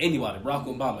be anybody. Barack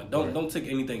Obama. Don't take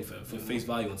anything for face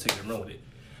value and take it and run with it.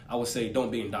 I would say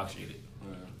don't be indoctrinated.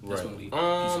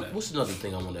 Right. What's another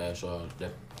thing I want to ask y'all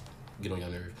that get on your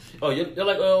nerves? Oh, you're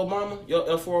like Obama?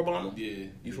 You're for Obama? Yeah.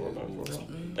 You for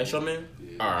Obama? That's your man?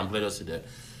 All right, I'm glad I said that.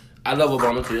 I love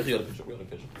Obama too. We got a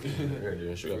picture. Here it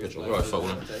is. She got a picture. All right, fuck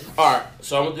with him. All right,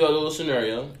 so I'm gonna do a little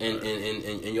scenario,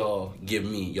 and y'all give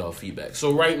me y'all feedback.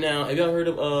 So right now, have y'all heard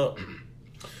of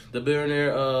the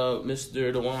billionaire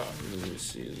Mr. Dewan? Let me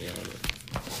see his name.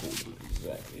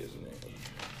 Exactly his name.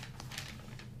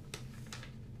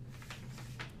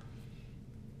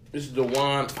 This is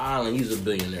Dewan Island. He's a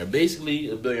billionaire.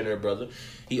 Basically, a billionaire brother.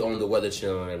 He owned the Weather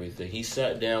Channel and everything. He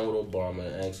sat down with Obama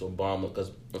and asked Obama,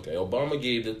 because, Obama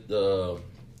gave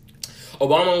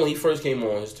Obama, when he first came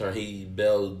on his turn, he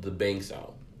bailed the banks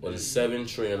out with a $7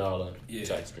 trillion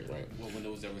tax bill, right? When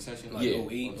there was that recession? Like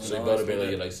 08? So he bailed the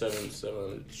bank like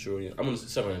 $7 trillion. I'm going to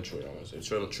say $700 trillion, I want to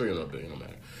say. Trillion or billion, no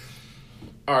matter.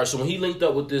 All right, so when he linked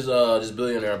up with this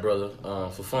billionaire brother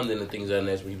for funding and things like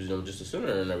that, when he was just a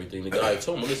senator and everything, the guy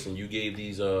told him, "Listen, you gave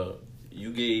these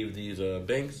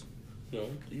banks,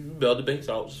 you bailed the banks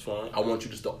out, it's fine. I want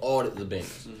you just to audit the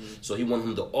banks." So he wanted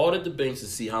him to audit the banks to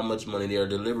see how much money they are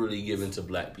deliberately giving to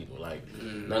black people. Like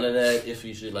none of that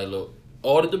iffy shit. Like, look,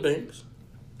 audit the banks,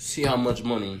 see how much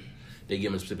money they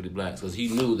giving specifically blacks, because he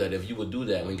knew that if you would do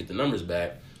that when you get the numbers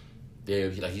back, there,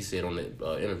 like he said on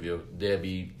the interview, they'd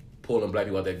be pulling black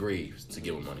people out their graves to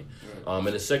give them money. Right. And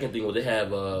the second thing was they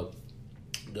have the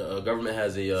government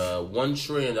has a $1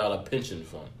 trillion pension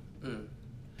fund,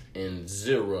 and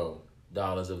 $0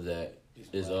 of that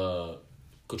is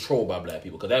controlled by black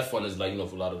people, because that fund is like,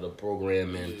 for a lot of the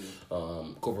program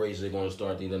and corporations they're going to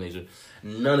start, things of that nature.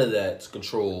 None of that's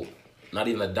controlled, not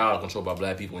even a dollar controlled by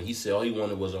black people. And he said all he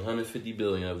wanted was $150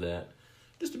 billion of that,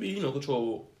 just to be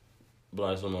controlled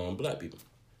by some black people.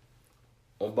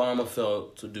 Obama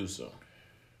failed to do so.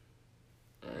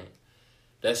 All right.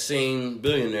 That same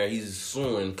billionaire, he's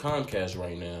suing Comcast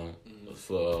right now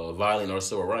for violating our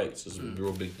civil rights. It's a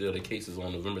real big deal. The case is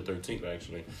on November 13th,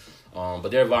 actually. But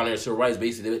they're violating our civil rights.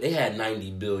 Basically, they had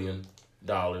 $90 billion,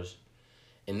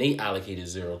 and they allocated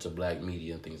 $0 to black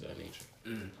media and things of that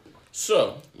nature.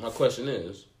 So, my question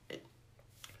is,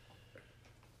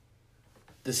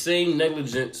 the same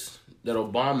negligence that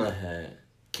Obama had,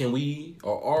 can we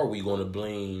or are we going to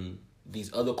blame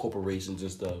these other corporations and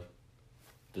stuff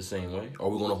the same way? Are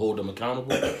we going to hold them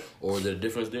accountable, or is there a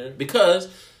difference there? Because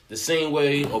the same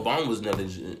way Obama was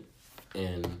negligent,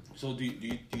 and so do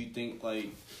you think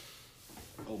like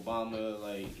Obama,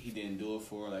 like, he didn't do it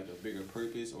for like a bigger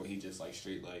purpose, or he just like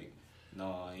straight like,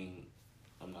 no,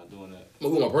 I'm not doing that?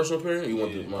 Well, my personal opinion, you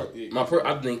want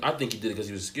I think he did it because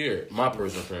he was scared. My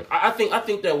personal opinion, I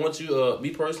think that once you me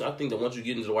personally, I think that once you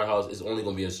get into the White House, it's only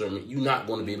going to be a certain. You're not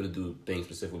going to be able to do things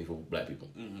specifically for black people.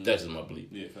 That's just my belief.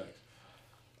 Yeah, facts.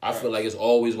 I feel like it's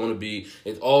always going to be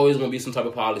some type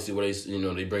of policy where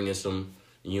they bring in some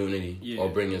unity or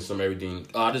bring in some everything.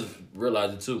 I just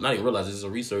realized it too. Not even realized it, it's a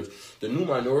research. The new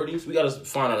minorities, we got to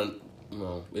find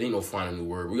out. It ain't no find a new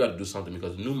word. We got to do something,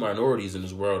 because the new minorities in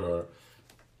this world are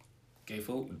gay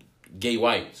folk, gay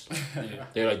whites.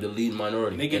 They're like the lead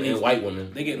minority. They get white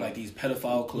women. They get like these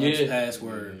pedophile clubs passed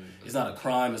where it's not a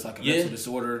crime, it's like a mental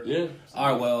disorder. Yeah.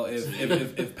 All right. Well,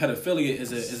 if pedophilia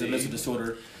is a mental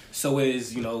disorder, so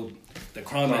is the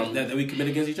crime that we commit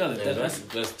against each other.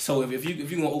 So if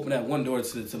you're gonna open that one door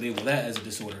to label that as a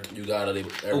disorder, you gotta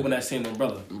label open that same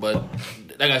umbrella. But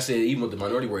like I said, even with the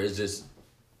minority word, it's just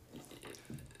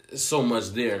so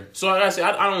much there. So like I said,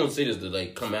 I don't say this to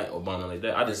like come at Obama like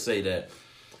that. I just say that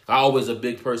I always a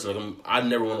big person. Like I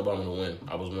never want Obama to win.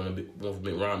 I was one for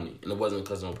Mitt Romney, and it wasn't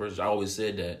because I'm a person. I always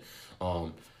said that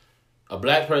a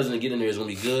black president getting there is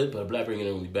going to be good, but a black president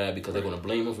is going to be bad, because they're going to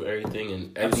blame him for everything,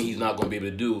 and everything he's not going to be able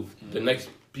to do. The next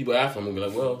people after him will be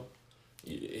like, well,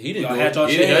 he didn't do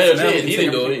it. He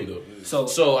didn't do it.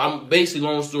 So I'm basically,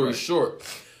 long story short,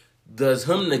 does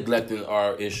him neglecting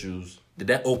our issues, did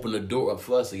that open the door up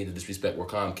for us to get the disrespect where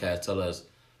Comcast tell us,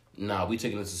 nah, we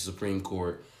taking this to the Supreme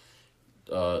Court?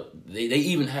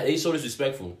 They so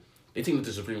disrespectful. They taking it to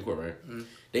the Supreme Court, right? Mm-hmm.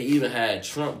 They even had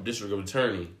Trump, district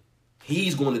attorney.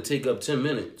 He's going to take up 10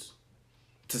 minutes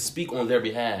to speak on their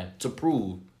behalf to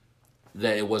prove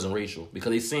that it wasn't racial.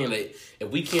 Because they're saying that if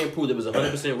we can't prove that it was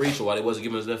 100% racial why they wasn't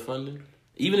giving us that funding,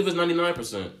 even if it's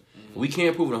 99%, if we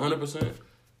can't prove it 100%,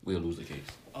 we'll lose the case.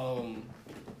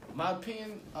 My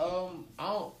opinion,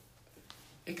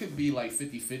 it could be like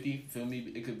 50-50, feel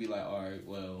me? It could be like, all right,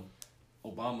 well,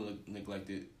 Obama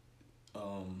neglected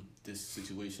this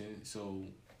situation, so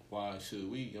why should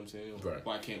we? You know what I'm saying? Right.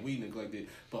 Why can't we neglect it?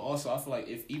 But also, I feel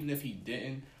like even if he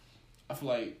didn't, I feel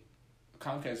like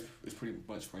Comcast is pretty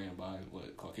much ran by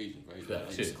Caucasians, right?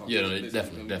 Like,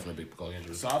 definitely big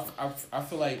Caucasians. So I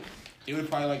feel like they would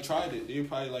probably like tried it. They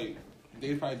probably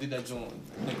did that joint,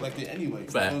 neglected anyway.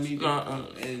 Facts. You know what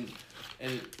I mean?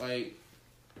 And like,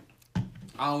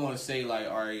 I don't want to say like,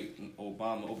 all right,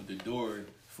 Obama opened the door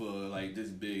for like this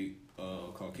big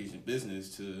Caucasian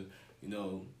business to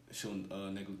show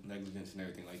negligence and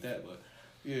everything like that, but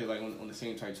yeah, like on the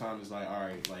same type time, it's like, all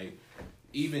right, like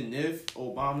even if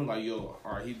Obama like, yo,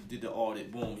 all right, he did the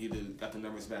audit, boom, he got the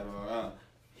numbers back, blah, blah, blah,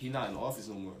 he not in office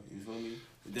no more. You feel me?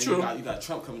 Then True. You got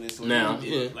Trump coming in, so now,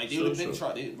 they would have been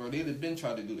tried. They would have been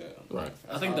tried to do that. Right.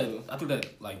 I think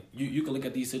that like you can look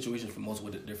at these situations from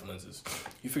multiple different lenses.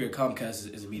 You figure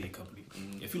Comcast is a media company.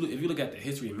 Mm-hmm. If you look at the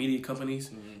history of media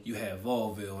companies, you have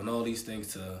Vaudeville and all these things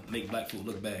to make black people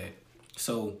look bad.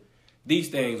 So these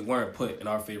things weren't put in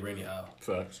our favor anyhow.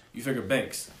 Facts. You figure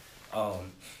banks, the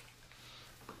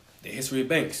history of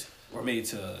banks were made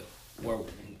to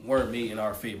weren't made in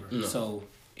our favor. No. So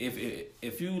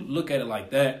if you look at it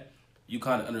like that, you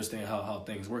kind of understand how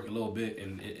things work a little bit,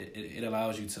 and it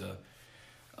allows you to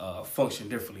function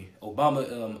differently.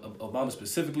 Obama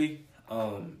specifically,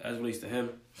 as it relates to him,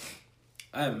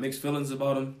 I have mixed feelings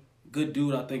about him. Good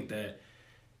dude. I think that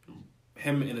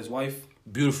him and his wife,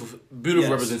 beautiful yes.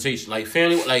 representation, like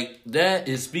family, like that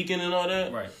is speaking and all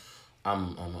that. Right.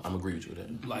 I'm agree with you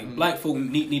with that. Like black folk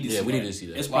need to see that. We need to see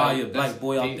that. It's probably a black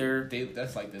boy out there.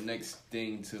 That's like the next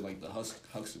thing to like the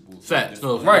Huxtables. Facts.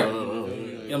 No, right. You know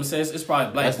what I'm saying? It's probably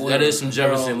a black boy. That is some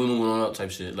Jefferson we moving on up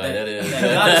type shit. Like that is.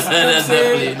 That's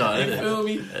definitely you feel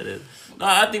me? That is. No,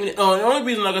 I think the only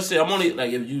reason, like I said, I'm only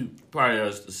like if you probably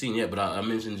haven't seen yet, but I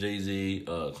mentioned Jay-Z,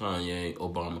 Kanye,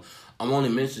 Obama. I'm only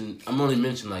mentioning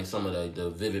like some of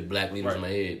the vivid black leaders in my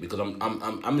head because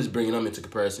I'm just bringing them into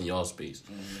comparison y'all space.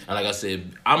 Mm-hmm. And like I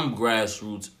said, I'm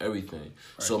grassroots everything. Right.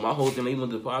 So my whole thing, even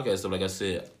with the podcast stuff, like I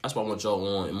said, that's why I want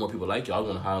y'all on and more people like y'all. I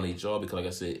want to highlight y'all because like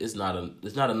I said, it's not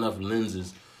enough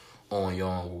lenses on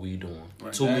y'all what we doing.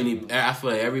 Right. Too many. I feel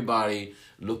like everybody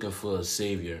looking for a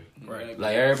savior. Right.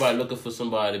 Like everybody looking for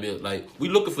somebody to be like, we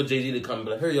looking for Jay-Z to come and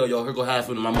be like, here y'all, here go half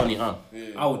of my money, huh? Yeah.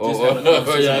 I would just have a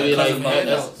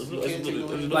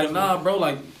conversation like, nah, bro,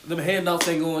 like them handouts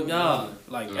ain't going, nah.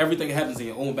 Like everything happens in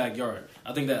your own backyard.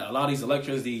 I think that a lot of these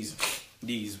elections,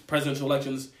 these presidential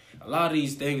elections, a lot of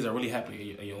these things are really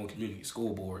happening in your own community,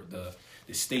 school board, the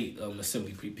state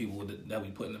assembly people that we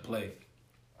put into play.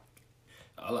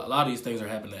 A lot of these things are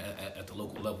happening at the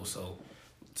local level. So,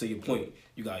 to your point,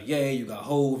 you got Ye, you got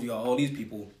Hove, you got all these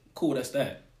people. Cool, that's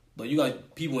that. But you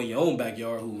got people in your own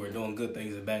backyard who are doing good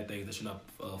things and bad things that you're not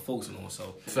focusing on.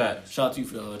 So, fact. Shout out to you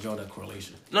for drawing that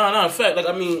correlation. No, fact. Like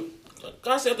I mean,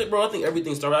 I said, bro. I think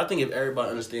everything started. I think if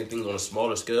everybody understands things on a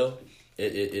smaller scale,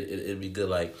 it'd be good.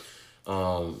 Like,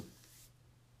 you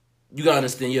gotta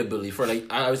understand your ability. For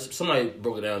like, somebody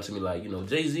broke it down to me. Like, you know,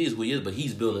 Jay-Z is who he is, but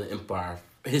he's building an empire.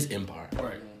 His empire.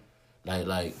 Right.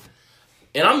 Like,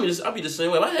 and I'll be the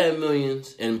same way. If I had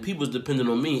millions and people's depending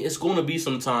on me, it's going to be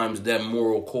sometimes that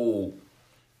moral code.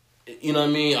 You know what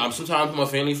I mean? I'm sometimes put my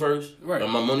family first, right,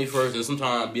 and my money first, and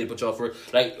sometimes I be able to put y'all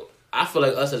first. Like, I feel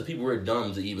like us as people, we're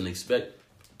dumb to even expect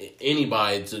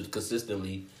anybody to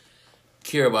consistently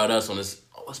care about us on this,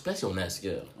 especially on that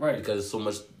scale, right? Because so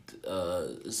much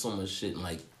shit in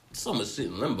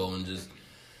limbo and just.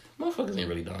 Motherfuckers ain't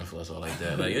really dying for us all like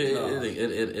that. Like it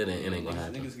ain't gonna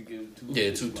happen. Niggas could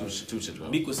give two shit.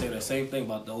 Meek was saying the same thing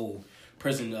about the whole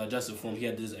prison justice reform. He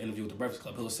had this interview with the Breakfast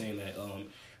Club. He was saying that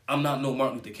I'm not no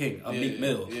Martin Luther King. I'm Meek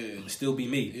Mill. Yeah. I'm still be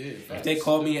me. Yeah, if they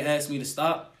call me and ask me to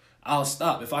stop, I'll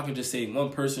stop. If I can just say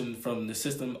one person from the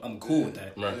system, I'm cool with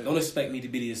that. Right. Don't expect me to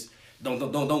be this.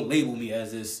 Don't label me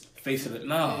as this face of it.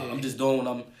 Nah, I'm just doing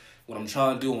what I'm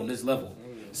trying to do on this level.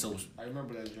 So I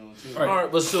remember that, John, too. All right,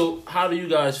 but so how do you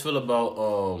guys feel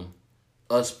about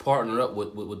us partnering up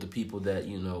with the people that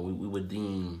you know we would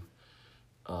deem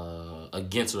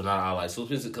against or not allies? So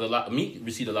because me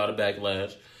received a lot of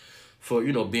backlash for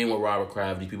being with Robert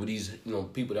Kraft, these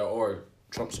people that are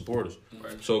Trump supporters.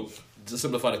 Right. So to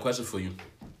simplify the question for you,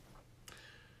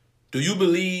 do you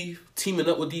believe teaming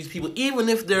up with these people, even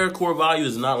if their core value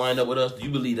is not lined up with us, do you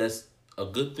believe that's a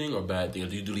good thing or bad thing, or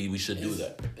do you believe we should do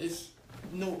that?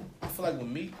 No, I feel like with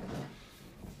me,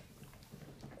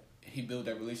 he built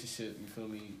that relationship, you feel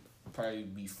me, probably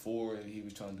before he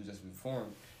was trying to do justice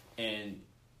reform. And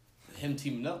him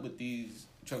teaming up with these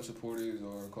Trump supporters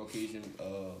or Caucasian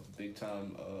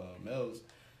big-time males,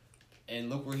 and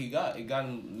look where he got. It got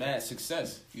him mad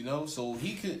success, So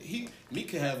Meek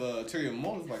could have a ulterior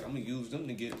motive, like, I'm going to use them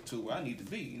to get to where I need to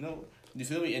be, You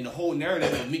feel me? And the whole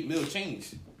narrative of Meek Mill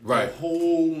changed. Right. The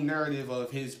whole narrative of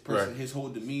his person, right, his whole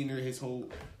demeanor, his whole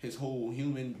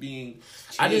human being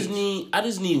changed. I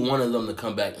just need one of them to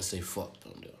come back and say fuck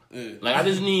them though. Yeah. Like I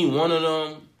just need one of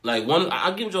them. Like one, I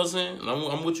get what y'all saying.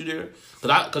 I'm with you there.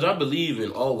 Cause I believe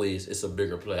in always it's a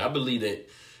bigger play. I believe that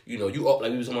you like we were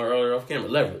talking about earlier off camera,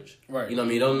 leverage. Right. You know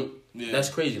what I mean? That's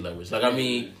crazy leverage. Like I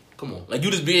mean, come on. Like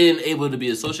you just being able to be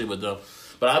associated with them.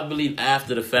 But I believe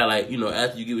after the fact, like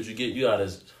after you get what you get, you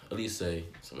gotta at least say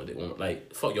somebody want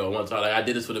like fuck y'all one time. Like I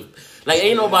did this for the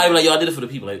ain't nobody like y'all did it for the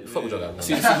people. Like fuck what y'all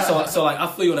got. So like I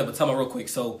feel you on that, but tell me real quick.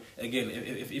 So again,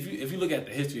 if you look at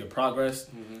the history of progress,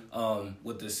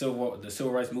 with the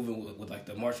civil rights movement with like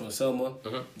the March on Selma,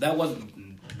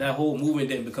 that whole movement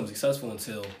didn't become successful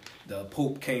until the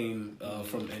Pope came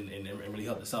from and really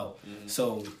helped us out.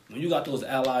 So when you got those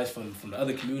allies from the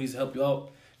other communities to help you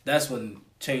out, that's when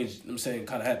change. I'm saying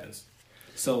kind of happens.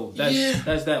 So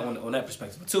that's that on that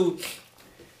perspective. But two,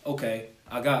 okay,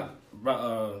 I got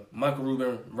Michael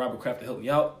Rubin, Robert Kraft to help me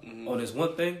out on this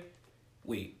one thing.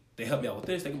 Wait, they help me out with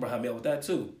this, they can help me out with that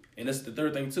too. And that's the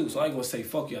third thing too. So I ain't gonna say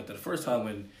fuck you after the first time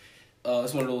when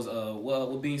it's one of those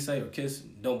what Bean say or kiss,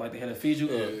 don't bite the hand that feeds you.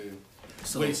 Yeah.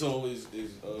 So, wait, so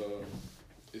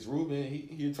is Ruben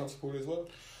he a Trump supporter as well?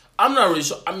 I'm not really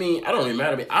sure. I mean, I don't really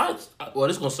matter to me. Well,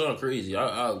 this gonna sound crazy.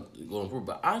 I'll go on proof,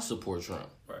 but I support Trump.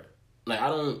 Right. Like I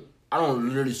don't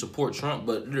literally support Trump,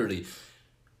 but literally,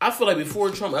 I feel like before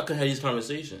Trump, I could have these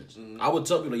conversations. Mm-hmm. I would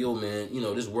tell people like, yo, man, you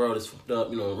know, this world is fucked up.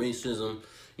 You know, racism.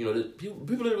 You know,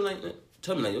 people literally like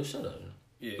tell me like, yo, shut up.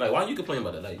 Yeah. Like, why you complain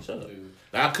about that? Like, shut up. Yeah.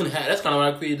 Like, I couldn't have. That's kind of why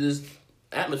I created this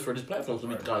atmosphere, this platform, so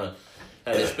we can kind of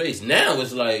have this space. Now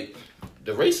it's like.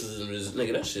 The racism is,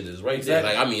 nigga, that shit is right there.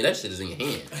 Like, I mean, that shit is in your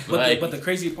hand. But the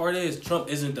crazy part is, Trump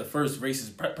isn't the first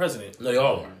racist president. No, they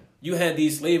all are. You had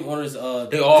these slave owners,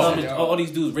 they all these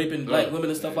dudes raping black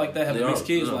women and stuff like that, having race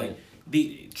kids. Like,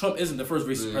 Trump isn't the first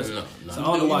racist president. No. So I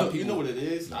don't know why people. You know what it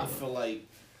is? I feel like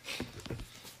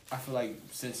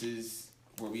since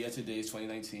where we at today is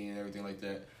 2019 and everything like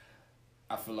that,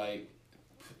 I feel like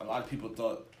a lot of people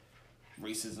thought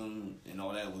racism and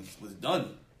all that was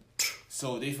done.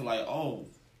 So they feel like, oh,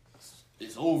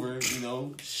 it's over, you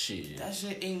know. Shit. That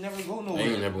shit ain't never going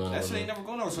nowhere. That shit ain't never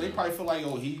going nowhere. So they probably feel like,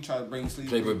 oh, he tried to bring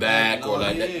slavery back or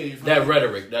like that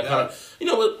rhetoric, that kind of. You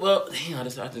know what? Well, damn, I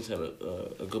just have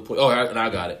a good point. Oh, and I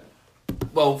got it.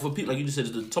 Well, for people like you just said,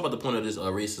 to talk about the point of this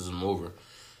racism over,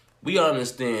 we gotta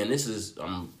understand. This is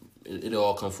it'll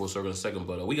all come full circle in a second,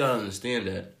 but we gotta understand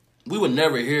that we were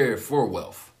never here for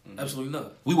wealth. Absolutely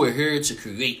not. We were here to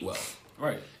create wealth.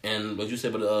 Right. And what you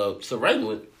said, but so right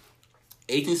with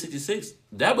 1866,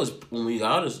 that was when we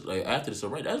got this, like after the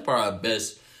civil rights, that's probably our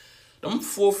best. Them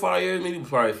 4 or 5 years, maybe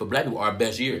probably for black people, our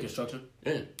best year. Construction?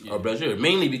 Yeah, our best year.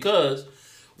 Mainly because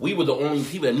we were the only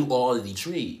people that knew all of the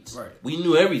trades. Right. We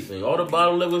knew everything. All the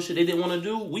bottom level shit they didn't want to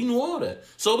do, we knew all that.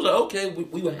 So it was like, okay,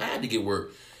 we had to get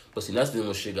work. But see, that's then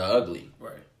when shit got ugly.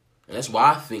 Right. And that's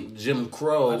why I think Jim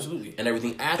Crow Absolutely. and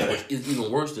everything afterwards is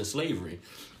even worse than slavery.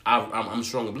 I'm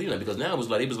strongly believing that because now it was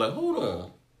like hold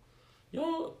on,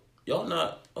 y'all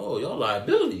not y'all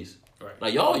liabilities. Right.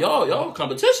 Like y'all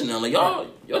competition now. Like y'all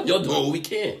doing what we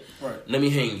can. Right. Let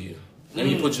me hang you. Let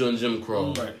me put you in Jim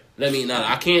Crow. Right. Let me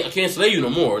I can't slay you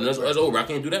no more. And that's over. I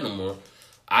can't do that no more.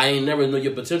 I ain't never know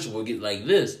your potential will get like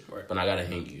this. Right. But I gotta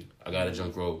hang you. I gotta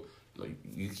Jim Crow. Like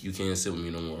you can't sit with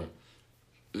me no more.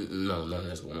 No, nothing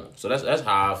that's going on. So that's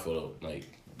how I feel. Like.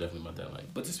 Definitely about that,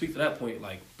 like. But to speak to that point,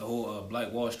 like the whole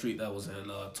Black Wall Street that was in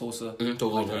Tulsa,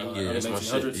 yeah, that's my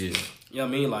shit. Yeah. You know what I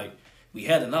mean? Like we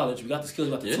had the knowledge, we got the skills,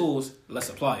 we got the tools. Let's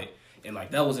apply it. And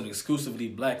like that was an exclusively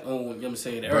black owned. You know what I'm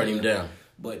saying? Burn him down.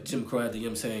 But Jim Crow had the. You know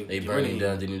what I'm saying? They burned him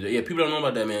down. Didn't yeah, people don't know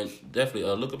about that, man. Definitely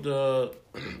look up the.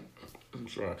 I'm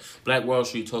sorry, Black Wall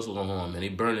Street, Tulsa, Oklahoma, man. They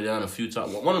burned it down a few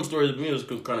times. One of them stories to me was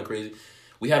kind of crazy.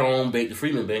 We had our own bank, the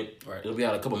Freeman Bank. Right. We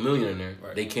had a couple million in there.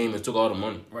 Right. They came and took all the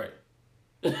money. Right.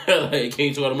 They came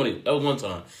and took all the money. That was one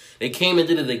time. They came and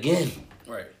did it again.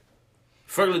 Right.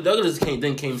 Fergus Douglas came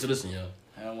to listen, yo.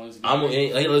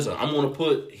 I'm gonna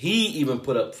put. He even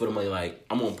put up for the money. Like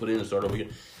I'm gonna put in and start over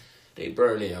again. They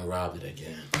burned it and robbed it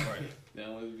again. Right.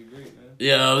 That would be great, man.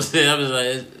 Yeah, I was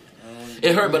like,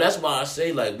 it hurt, but that's why I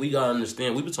say like we gotta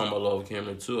understand. We been talking about love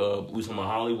camera too. We talking about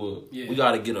Hollywood. Yeah. We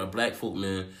gotta get our black folk,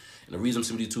 man. And the reason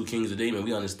 72 Kings today, man,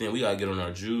 we understand. We gotta get on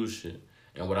our Jews shit.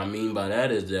 And what I mean by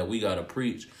that is that we gotta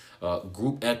preach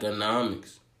group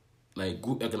economics. Like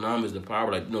group economics, the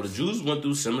power. Like the Jews went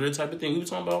through similar type of thing we were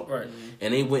talking about, right?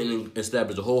 And they went and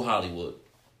established the whole Hollywood.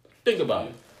 Think about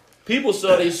it. People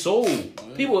sell their soul.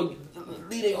 People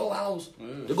leave their whole house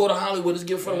to go to Hollywood to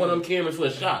give front one of them cameras for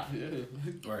a shot.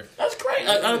 Right. That's crazy.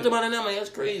 I don't think about it now, man. That's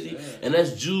crazy. And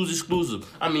that's Jews exclusive.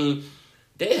 I mean,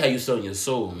 they had you selling your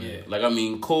soul, man. Yeah. Like, I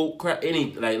mean, coke, crack,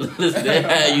 anything. Like, listen, they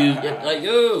had you, like,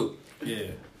 yo.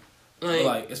 Yeah.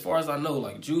 Like, as far as I know,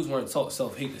 like, Jews weren't taught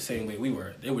self-hate the same way we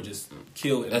were. They were just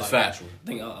killed. That's factual. I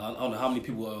think, I don't know how many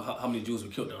people, how many Jews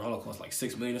were killed in the Holocaust, like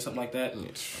 6 million or something like that.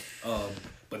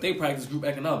 But they practice group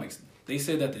economics. They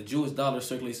said that the Jewish dollar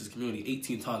circulates this community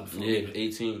 18 times before. Yeah,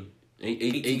 18.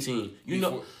 You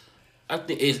know, I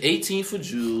think it's 18 for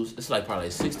Jews. It's like probably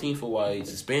 16 for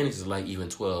whites. Hispanics is like even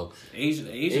 12. Asians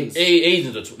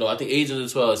Asians are no, I think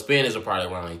Asians are 12. Hispanics are probably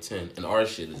around like 10. And our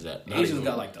shit is that. Asians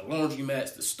got like the laundry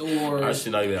mats, the stores, our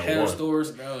shit not even hair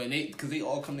stores, bro. And because they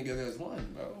all come together as one,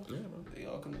 bro. Yeah, bro. They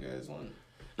all come together as one.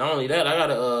 Not only that, I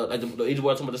got like the Asian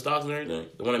boy talking about the stocks and everything.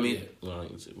 The one I mean,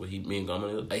 what he me and Gama,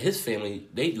 like his family,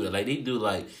 they do it. Like they do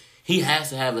like he has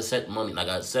to have a set money, like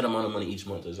a set amount of money each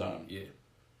month as well. Yeah.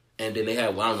 And then they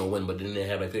have, I don't know when, but then they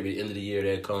have like maybe at the end of the year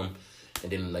they come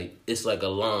and then like it's like a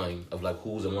line of like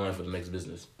who's in line for the next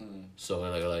business. So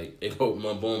like it go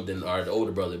boom, then all right, the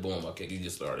older brother, boom, okay, you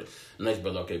get started. The next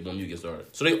brother, okay, boom, you get started.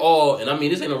 So they all, and I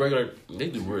mean, this ain't no regular. They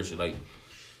do weird shit like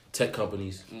tech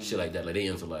companies, shit like that. Like they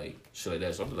into like shit like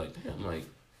that. So I'm like, damn, like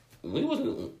we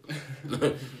wasn't.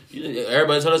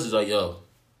 Everybody tell us is like, yo,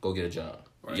 go get a job.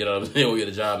 Right. You know what I'm saying? Go get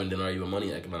a job, and then our even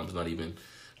money economics not even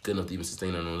good enough to even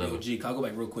sustain on no level. Yo, G, can I go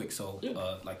back real quick? So,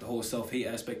 like the whole self-hate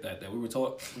aspect that we were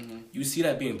taught, you see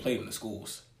that being played in the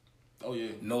schools. Oh,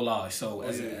 yeah. No lie. So,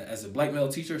 as a black male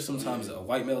teacher, sometimes a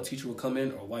white male teacher will come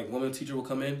in or a white woman teacher will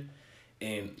come in,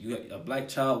 and a black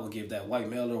child will give that white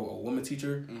male or a woman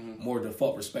teacher more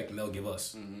default respect than they'll give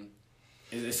us.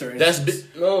 That's big.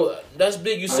 No, that's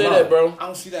big. You say that, bro. I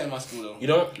don't see that in my school, though. You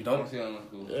don't? I don't see that in my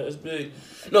school. Yeah, it's big.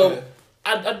 No.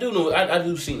 I do know. I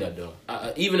do see that though.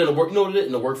 Even in the work,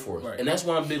 in the workforce, right. And that's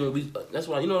why I'm big. That's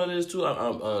why you know what it is too.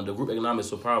 The group economics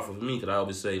is so powerful for me because I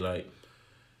always say like,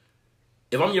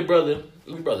 if I'm your brother,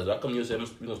 I come to you and say we're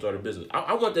gonna start a business.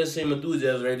 I want that same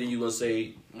enthusiasm. Everything you gonna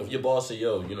say if your boss say,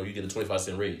 yo, you know, you get a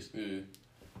 25-cent raise. Yeah.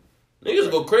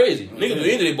 Niggas go crazy. Niggas do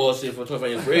anything bullshit for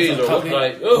 25 raise or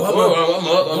like,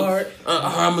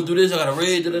 I'm gonna do this. I got a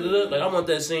raise. Like I want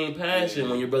that same passion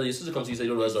when your brother, your sister comes to you and say,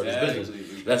 "Yo, let's start this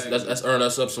business. Let's earn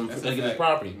us up some. Let's get this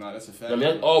property." No, that's a fact. I mean,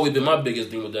 that's always been my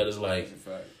biggest thing with that. Is like,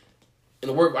 in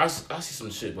the work, I see some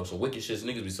shit, bro. Some wicked shit.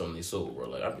 Niggas be something they sold, bro.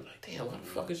 Like I be like, damn, why the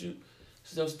fuck is you?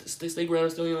 Stay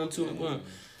grounded, still on two and one.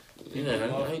 Yeah,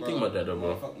 I ain't think about that though,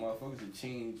 bro. Motherfuckers to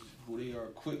change who they are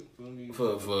quick.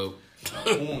 For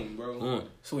bro.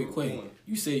 So wait, Quay,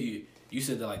 you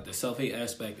said that like the self-hate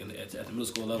aspect at the middle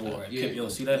school level or at Kip, you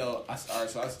don't see that? No,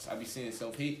 I be seeing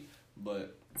self-hate,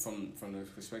 but from the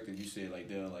perspective you said, like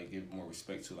they'll like give more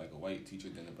respect to like a white teacher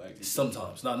than a black teacher.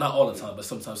 Sometimes, not all the time, but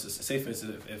sometimes. Say for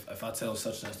instance, if I tell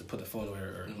such and such to put the phone away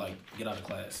or like get out of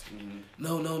class,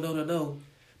 no.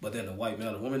 But then a white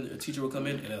male or woman a teacher will come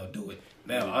in and they'll do it.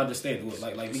 Now I understand what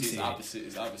like we said.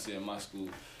 It's opposite in my school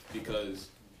because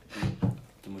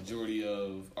the majority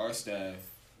of our staff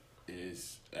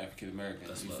is African American.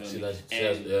 That's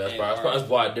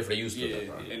why different used to.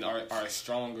 Yeah, and our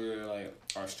stronger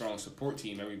our strong support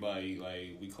team, everybody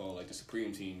like we call like the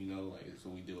supreme team. You know, like so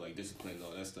we do like discipline and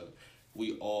all that stuff.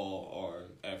 We all are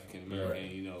African American.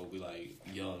 Right. You know, we like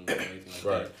young and everything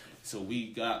like that. So we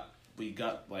got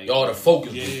like all the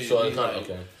focus. Yeah, so it's kind of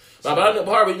okay. But I know,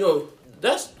 Harvey, you know,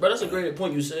 that's a great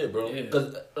point you said, bro.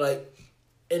 Because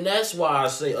and that's why I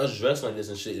say us dressing like this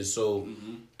and shit is so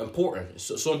important.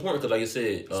 It's so important because, like I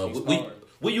said,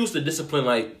 we used to discipline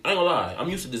like I ain't gonna lie. I'm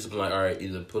used to discipline like all right,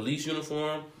 either police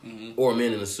uniform or a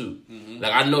man in a suit.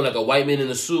 Like I know like a white man in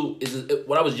a suit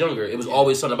when I was younger, it was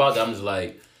always something about that. I'm just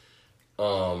like.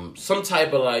 Some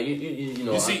type of like you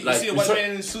know. You see a white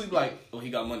man in the suit, like, oh, he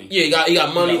got money. Yeah, he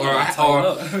got money,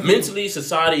 or mentally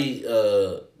society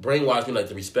brainwashed me like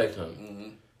to respect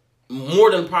him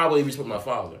more than probably respect my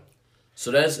father.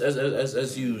 So that's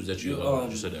huge that you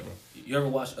said that, bro. You ever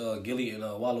watch Gilly and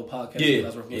Wallow podcast? Yeah.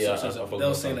 They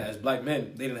were saying that as black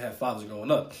men, they didn't have fathers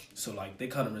growing up, so like they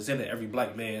kind of resented every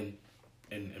black man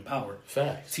in power.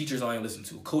 Facts. Teachers I ain't listen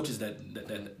to, coaches that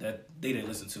they didn't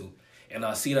listen to. And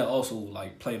I see that also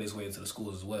like playing its way into the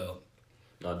schools as well.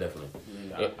 No, definitely.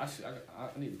 Yeah,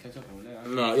 I need to catch up on that. I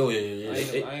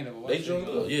ain't never watched they joined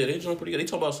good. Yeah, they joined pretty good. They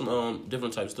talk about some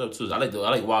different type of stuff too. I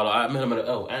like Wallow. I met him at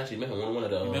I actually met him one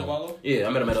of the. You met Wallow? Yeah, I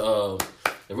met him at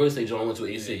the real estate joint. I went to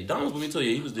AC. Don was with me too.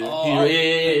 Yeah, he was there.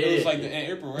 It was like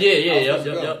the April, right?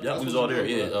 Yeah. We was all there.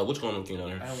 Yeah, which one came down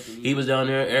there? He was down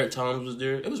there. Eric Thomas was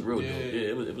there. It was real dope.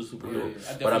 Yeah, it was super dope.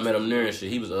 But I met him there and shit.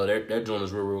 He was that joint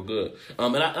was real good.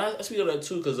 And I speak of that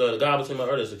too because the guy I was telling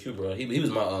about earlier is a Q, bro. He was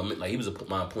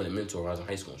my appointed mentor when I was in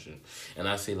high school and shit. And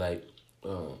I say like,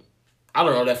 I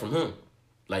learned all that from him,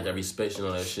 like that respect and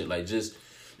all that shit. Like just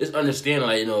understanding,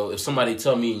 like you know, if somebody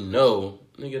tell me no.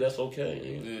 Nigga, that's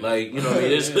okay. Yeah. Like, you know what I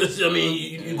mean? I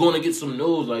mean, you're going to get some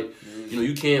news. Like, you know,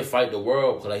 you can't fight the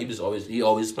world. Cause, like, he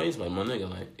always explains to me, like, my nigga,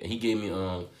 like, and he gave me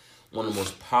one of the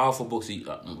most powerful books. He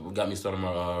got me started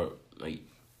my, like,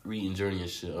 reading journey and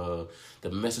shit. The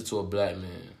Message to a Black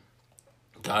Man.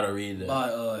 Gotta read that.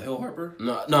 By Hill Harper?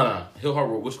 No. Hill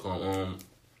Harper, what's it called?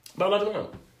 By Elijah Brown.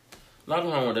 Elijah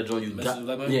Brown, that joint you got. To a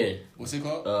Black Man? Yeah. What's it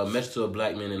called? Message to a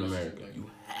Black Man in America. You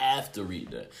have to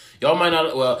read that. Y'all might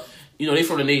not, well... You know, they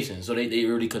from the nation, so they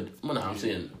really could. Well, no, I'm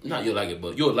saying not you'll like it,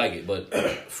 but you'll like it. But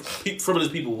frivolous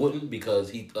people wouldn't because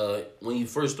he when he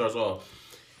first starts off,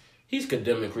 he's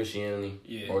condemning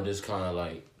Christianity or just kind of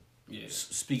like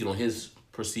speaking on his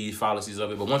perceived fallacies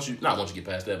of it. But once you get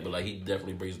past that, but like he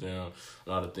definitely breaks down a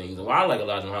lot of things. And why I like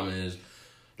Elijah Muhammad is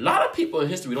a lot of people in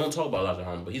history don't talk about Elijah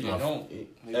Muhammad, but he's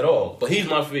at all. But he's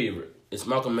my favorite. it's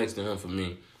Malcolm X to him for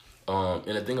me. And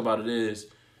the thing about it is,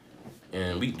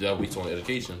 and we talk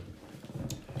education.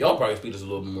 Y'all probably speak this a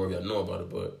little bit more if y'all know about it,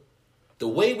 but the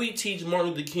way we teach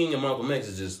Martin Luther King and Malcolm X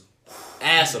is just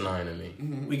asinine to me.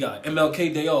 We got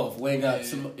MLK Day off. We ain't got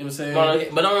some, you know what I'm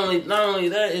saying? But not only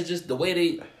that, it's just the way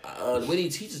they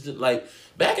teach us. Like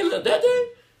back in that day,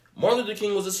 Martin Luther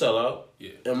King was a sellout,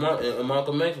 and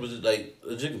Malcolm X was just like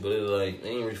legit, but it was like they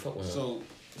ain't really fuck with him.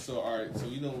 So all right. So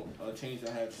a change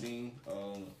I have seen.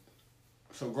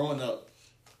 So growing up,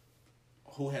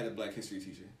 who had a Black history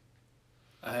teacher?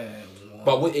 I had one.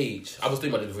 But what age? I was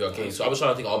thinking about this before y'all came, so I was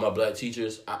trying to think of all my Black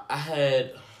teachers.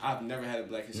 I've never had a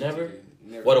Black history teacher.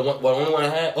 Never. Well, the only one I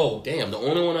had. Oh, damn! The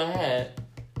only one I had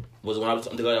was the one I'm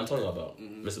telling you about,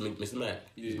 Mr. Mack.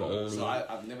 He's my only. So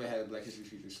I've never had a Black history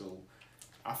teacher. So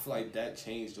I feel like that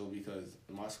changed though because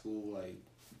in my school,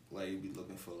 like be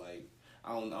looking for like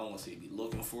I don't want to say be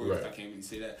looking for it. Right. I can't really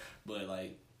say that, but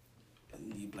like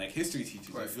you need Black history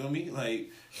teachers. Right. You feel me? Like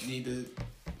you need to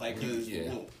because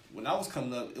when I was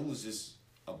coming up, it was just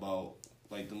about.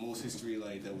 Like the most history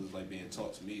like that was like being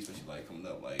taught to me, especially like coming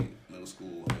up like middle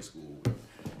school, high school,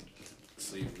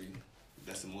 slavery.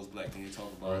 That's the most Black thing to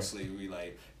talk about, slavery.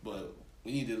 Like, but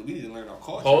we need to learn our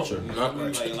culture. Not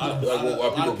like a lot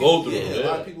of people go through. A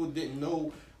lot of people didn't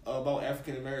know about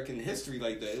African American history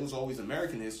like that. It was always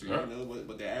American history,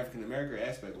 but the African American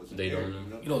aspect wasn't there. Don't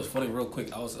know. You know, it's funny. Real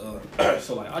quick, I was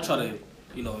so like I try to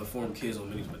inform kids on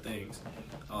many different things.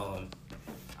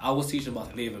 I was teaching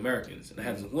about the Native Americans, and I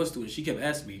had this one student. She kept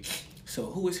asking me, "So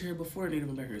who was here before Native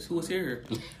Americans? Who was here?"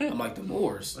 I'm like, "The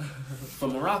Moors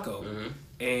from Morocco."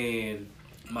 And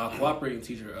my cooperating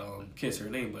teacher, can't say her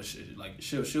name, but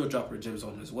she'll drop her gems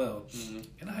on as well.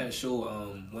 And I had to show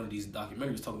one of these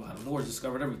documentaries talking about how the Moors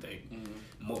discovered everything.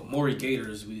 Maori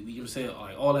Gators, we you know what I'm saying,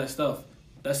 like all that stuff.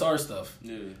 That's our stuff.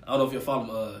 Yeah. I don't know if you'll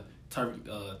follow Tariq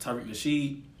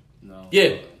Nasheed. No.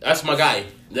 Yeah, that's my guy.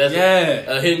 That's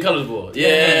Hidden Colors boy.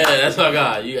 Yeah, that's my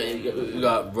guy. You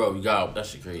got that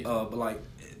shit crazy. But like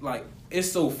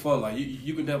it's so fun. Like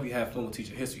you can definitely have fun with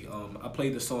teaching history. I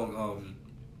played the song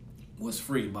 "Was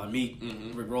Free" by Meek,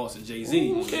 Rick Ross, and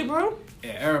Jay-Z. Okay, bro.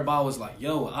 And everybody was like,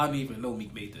 "Yo, I didn't even know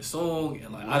Meek made this song,"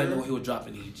 and like I didn't know he was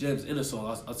dropping these gems in the song.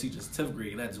 I was teaching 10th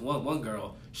grade, and that's one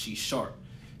girl. She's sharp.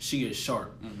 She is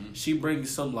sharp. She brings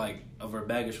some like of her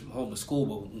baggage from home to school,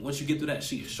 but once you get through that,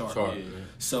 she is sharp.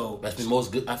 So that's been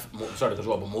most good. I'm sorry to cut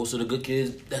you off, but most of the good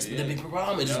kids, that's the big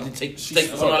problem. It just take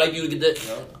somebody like you to get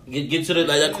that, get to the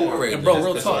that core rate. And bro,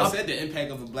 real talk. I said the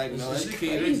impact of a Black male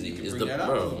educator. Is the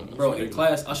bro in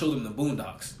class, I showed them the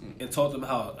Boondocks and taught them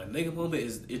how a nigga moment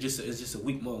is just a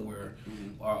weak moment where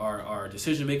our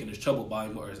decision making is troubled by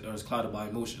or is clouded by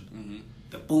emotion.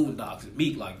 The Boondocks,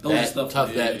 Meek, like those stuff.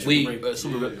 Tough that weak,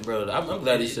 super bro. I'm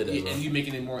glad he said that. And you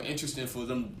making it more interesting for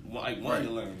them, like wanting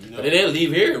to learn. You know? But then they'll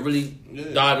leave here and really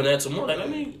dive in that some more. Like let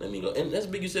me go. And that's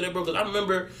big you said that, bro. Because I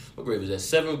remember what grade was that?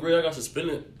 7th grade. I got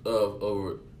suspended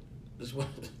over this one.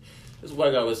 This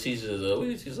white guy was teaching us.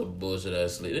 We teach some bullshit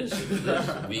ass sleep. This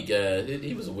weak ass.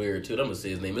 He was weird too. I'm gonna say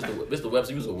his name, Mr.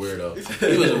 Webster. He was a weirdo.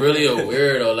 He was really a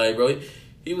weirdo. Like bro,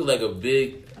 he was like a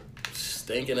big.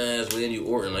 Stinking ass Randy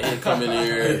Orton, like he'd come in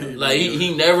here, like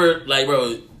he never, like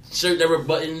bro, shirt never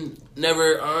buttoned,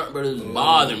 never, bro, it just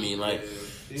bothered me, like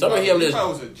some of him just,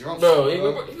 was a drunk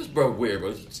bro, he was bro weird,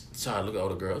 bro. Sorry, look at all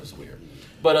the girls, it was weird,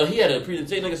 but he had a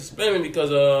presentation, nigga suspended me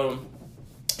because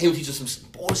he was teaching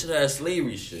some bullshit ass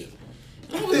slavery shit.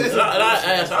 And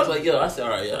I asked, I was like, yo, I said,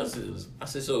 all right, I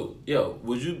said, so, yo,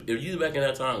 would you, if you back in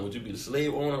that time, would you be the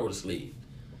slave owner or the slave?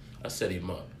 I set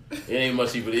him up. It ain't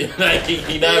much he believe. Like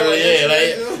he not really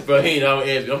like, bro. He ain't never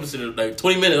answer me. I'm just sitting like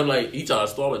 20 minutes. I'm like, he trying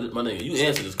to stall my nigga. You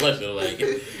answer this question, like,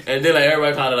 and then like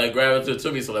everybody kind of like gravitated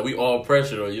to me. So like we all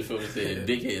pressure on you. Feel me? Saying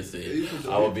dickhead said,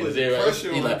 I will be the zero.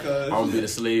 He like, I'm gonna be the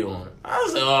slave owner. I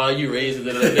was like, oh, you racist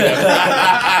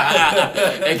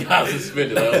and got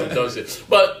suspended. Like, that was some dumb shit.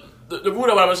 But the root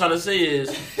of what I was trying to say is,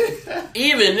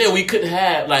 even then we couldn't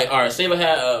have like, all right, say we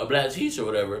had a black teacher or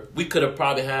whatever, we could have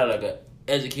probably had like a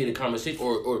educated conversation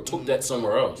or took that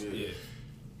somewhere else. Yeah.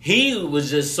 He was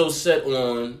just so set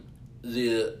on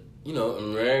the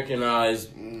Americanized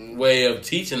way of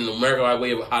teaching, the Americanized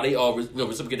way of how they all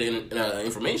reciprocate the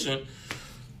information.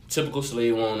 Typical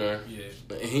slave owner. Yeah.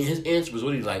 And his answer was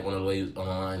really like one of the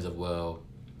lines of, well,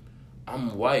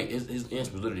 I'm white. His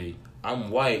answer was literally, I'm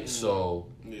white, so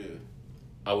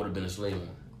I would have been a slave owner.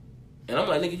 And I'm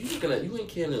like, nigga, you ain't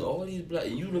caring all these black,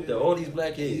 and you looked at all these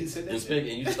black kids and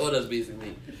you told us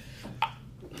basically.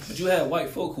 But you had white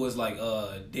folk who was like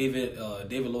David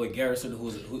Lloyd Garrison,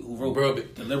 who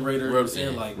wrote The Liberator.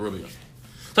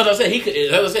 So as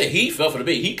I said, he fell for the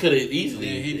bait. He could have easily.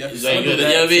 Yeah, he definitely like, you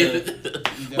know what I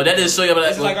mean? But that didn't show you.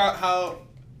 It's like how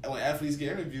when athletes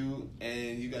get interviewed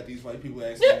and you got these white people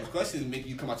asking these questions, make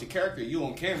you come out your character. You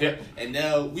on camera, and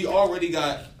now we already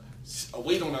got a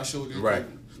weight on our shoulders, right?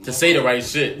 To say the right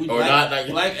shit or not, like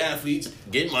black athletes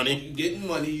getting money.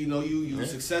 You know, you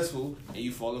successful and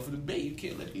you falling for the bait. You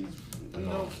can't let these. You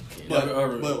know,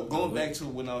 but going back to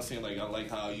when I was saying, like, I like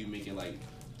how you making like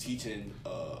teaching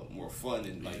more fun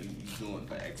and like you doing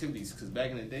like activities, because back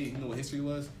in the day, you know what history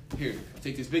was? Here,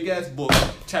 take this big ass book,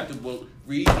 chapter book,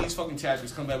 read these fucking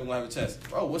chapters, come back, we're gonna have a test.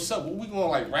 Bro, what's up? What we gonna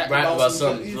like rap about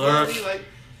something? You know what I mean? Like,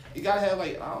 you gotta have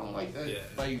like, I don't like that. Yeah.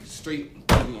 Like straight,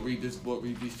 we're gonna read this book,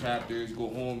 read these chapters, go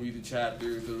home, read the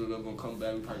chapters, we're gonna come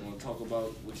back, we're probably gonna talk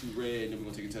about what you read, and then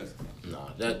we're gonna take a test. Nah,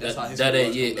 that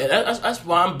ain't, yeah. That's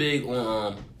why I'm big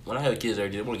on when I have kids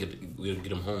every day, I want to get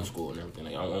them homeschooled and everything.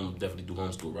 Like, I want to definitely do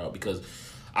homeschool route, because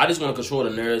I just want to control the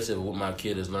narrative of what my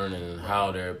kid is learning and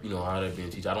how they're being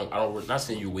taught. I don't not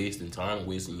saying you're wasting time,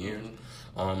 wasting years.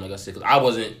 Like I said, because I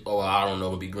wasn't, I don't know,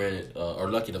 would be granted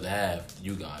or lucky enough to have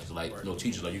you guys, like,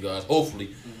 teachers like you guys.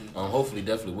 Hopefully,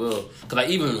 definitely will. Because like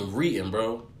even reading,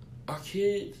 bro, our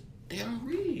kids, they don't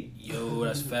read. Yo,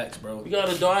 that's facts, bro. We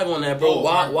gotta dive on that, bro.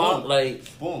 Why?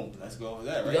 Like, boom. Let's go with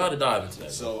that, right? We gotta dive into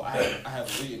that. So I have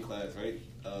a reading class, right?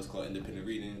 It's called independent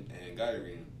reading and guided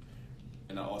reading,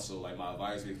 and I also like my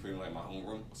advisory for like my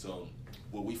homeroom. So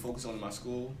what we focus on in my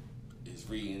school is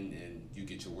reading, and you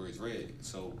get your words read.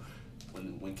 So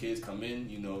when kids come in,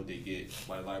 you know, they get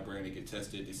my librarian, they get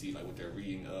tested to see like what their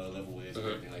reading level is and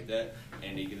everything like that,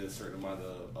 and they get a certain amount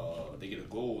of they get a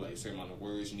goal, like a certain amount of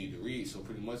words you need to read. So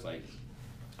pretty much like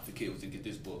if a kid was to get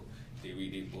this book, they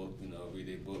read their book, read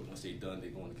their book. Once they're done, they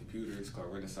go on the computer. It's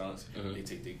called Renaissance. They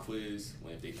take their quiz.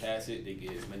 If they pass it, they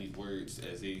get as many words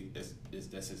as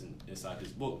that's inside this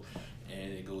book,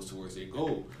 and it goes towards their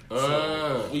goal.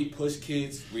 So we push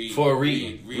kids read.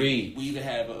 We even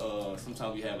have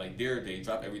sometimes we have like Dare Day,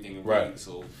 drop everything and read.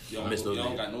 So y'all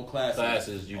don't got no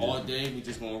classes all day. We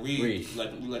just gonna read.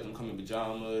 We let them come in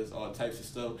pajamas, all types of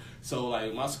stuff. So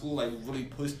like my school like really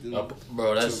pushed them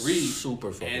bro, that's to read.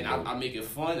 Super fun. And I make it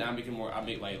fun. I make it more. I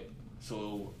make like,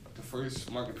 so the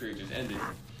first market period just ended.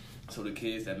 So the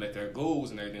kids that met their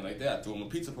goals and everything like that, I threw them a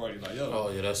pizza party, like, yo. Oh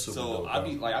yeah, that's super. So dope,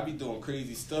 I be doing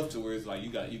crazy stuff to where it's like you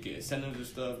get incentives and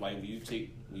stuff. Like when you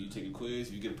take a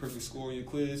quiz, you get a perfect score in your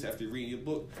quiz after reading your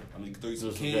book. I'm gonna throw you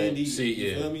some candy.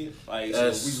 You feel me? Like,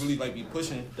 so we really like be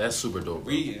pushing. That's super dope.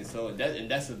 Reading. So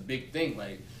that's a big thing.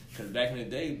 Like, because back in the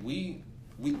day we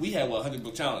had 100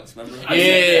 book challenge, remember?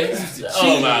 Yeah.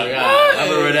 Oh my god. I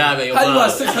remember that. How you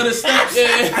want 600 steps?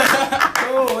 Yeah.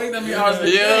 Oh, ain't that many hours a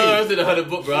day? Yeah, I did 100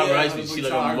 book, bro. I used to see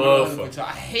like a motherfucker.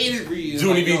 I hated reading.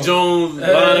 Junie B. Jones.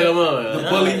 The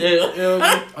bully.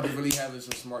 I be really having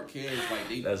some smart kids. Like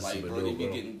they be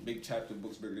getting big chapter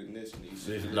books bigger than this, and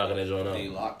they knocking that joint out. They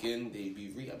lock in. They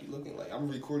be I be looking like I'm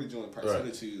recording joint. Probably send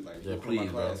it to you. Like, yeah, please,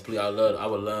 bro. Please, I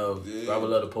would love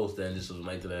to post that and just something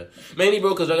like that. Mainly, bro,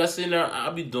 because like I sit there,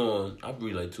 I read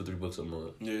like 2-3 books a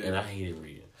month, and I hate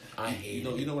reading.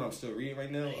 You know what I'm still reading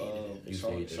right now?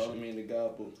 Charlamagne the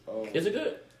God book. Is it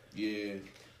good? Yeah,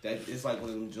 that it's like one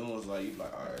of them Jones. Like you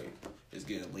like, all right, it's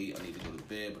getting late. I need to go to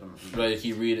bed, but I'm ready to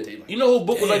keep reading. Like, you know who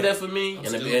book was like that for me? And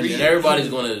everybody's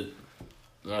gonna.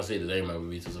 When I say this, everybody would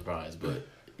be too surprised, but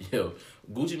yo,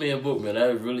 Gucci Mane book, man,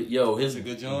 that really his a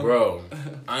good job, bro.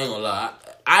 I ain't gonna lie,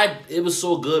 it was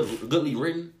so goodly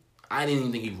written. I didn't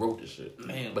even think he wrote this shit,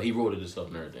 man. But he wrote it and stuff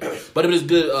and everything. But it was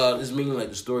good. It's meaning like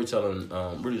the storytelling,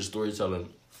 really the storytelling,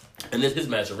 and his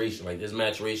maturation, like his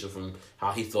maturation from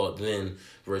how he thought then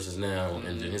versus now,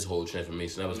 and then his whole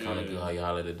transformation. That was kind of good how you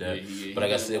highlighted that. But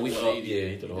like I said, he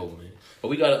did the whole man. But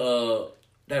we got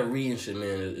that reading shit,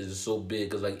 man, is just so big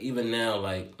because like even now,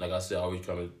 like I said, I always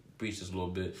trying to preach this a little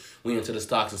bit. We into the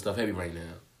stocks and stuff heavy right now.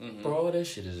 Bro, all that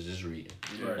shit is just reading.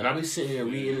 Right. And I be sitting here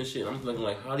reading this shit, and I'm looking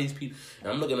like how these people,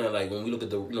 and I'm looking at like when we look at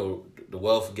the the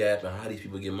wealth gap and how these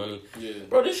people get money. Yeah.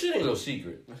 Bro, this shit ain't no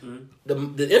secret.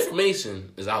 The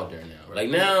information is out there now. Like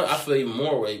now I feel even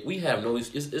more like we have no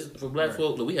it's for black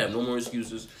folk, like, we have no more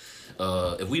excuses.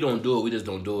 If we don't do it, we just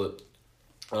don't do it.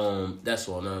 That's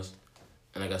on us.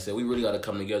 And like I said, we really got to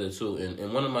come together too.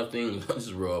 And one of my things, this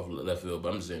is real off left field, but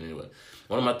I'm just saying anyway.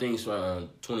 One of my things for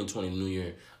 2020 New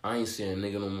Year, I ain't saying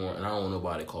nigga no more, and I don't want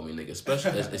nobody to call me nigga,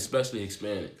 especially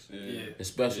Hispanics. Yeah.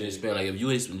 Especially Hispanic. Like if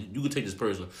you could take this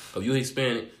personal. If you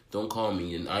Hispanic, don't call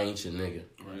me, and I ain't your nigga.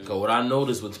 Right. Cause what I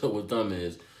noticed with them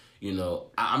is,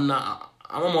 I'm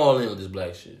all in with this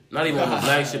black shit. Not even on the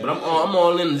black shit, but I'm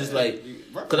all in just like,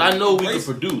 cause I know we can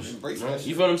produce. You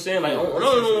feel what I'm saying? Like I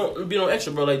don't be no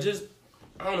extra, bro. Like just.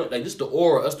 I don't know, like just the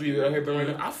aura us three out here right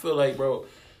now. I feel like, bro,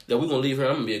 that we're gonna leave here.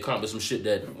 I'm gonna be accomplished some shit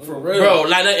that for real, bro.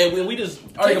 Like that, and we just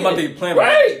think about the plan,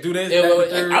 right? Do this.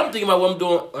 And I'm thinking about what I'm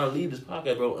doing when I leave this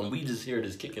podcast, bro, and we just hear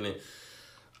this kicking it.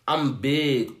 I'm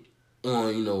big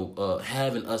on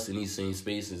having us in these same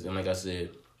spaces, and like I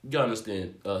said, you gotta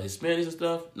understand Hispanics and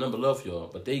stuff. Number love for y'all,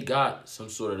 but they got some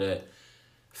sort of that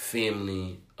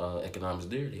family economics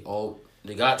there.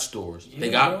 They got stores, they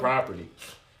got property.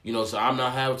 So I'm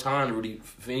not having time to really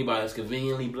for anybody that's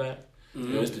conveniently black.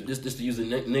 Just to use a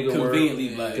nigga word.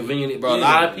 Conveniently, bro. Yeah. A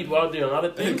lot of people out there, a lot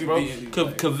of things, bro.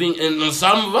 Convenient, and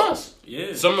some of us,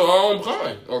 some of our own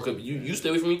kind, or you stay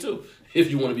away from me too if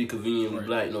you want to be conveniently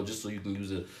black. Just so you can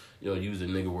use a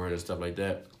nigga word and stuff like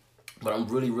that. But I'm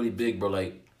really, really big, bro.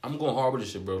 Like I'm going hard with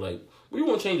this shit, bro. Like we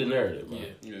want to change the narrative, bro.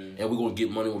 And we gonna get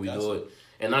money when we do it.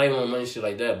 And not even on money shit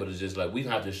like that, but it's just like we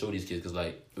have to show these kids because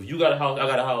like if you got a house, I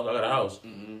got a house, I got a house.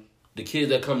 Mm-hmm. The kids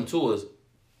that come to us.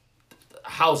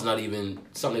 House not even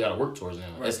something they gotta work towards now.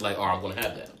 Right. It's like, I'm gonna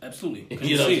have that. Absolutely.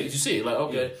 You see it. Like,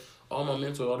 okay, all my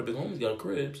mentors, all the big homies got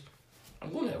cribs.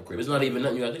 I'm gonna have a crib. It's not even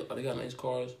nothing you gotta they got nice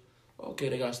cars. Okay,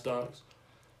 they got stocks.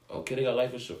 Okay, they got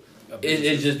life insurance.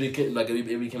 It just became like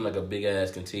it became like a big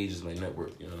ass contagious like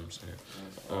network. You know what I'm saying?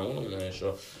 What am I gonna ask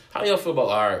y'all? How y'all feel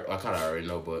about I kind of already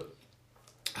know, but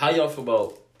how y'all feel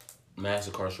about mass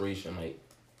incarceration? Like,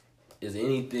 is there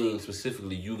anything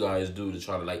specifically you guys do to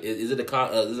try to like? Is it a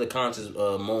conscious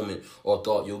moment or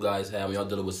thought you guys have when y'all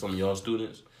dealing with some of y'all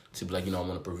students to be like, I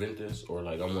want to prevent this, or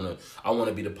like I want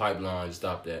to be the pipeline to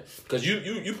stop that? Because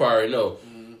you probably know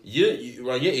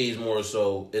around your age more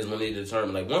so is when they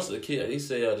determine like once the kid, they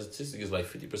say the statistic is like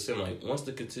 50%. Like once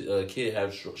the kid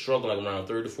have struggled like around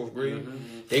 3rd to 4th grade,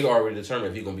 they already determine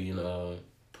if he's gonna be in a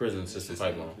prison system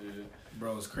pipeline.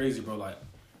 Bro, it's crazy, bro. Like.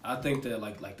 I think that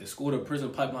like the school to prison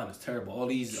pipeline is terrible. All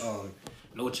these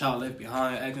No Child Left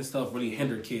Behind Act and stuff really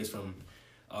hinder kids from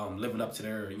living up to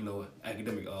their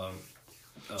academic.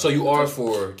 So you are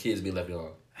for kids to be left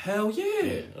behind? Hell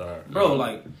yeah, All right. Bro.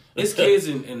 Like it's kids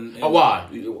and why?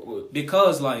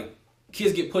 Because like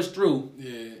kids get pushed through,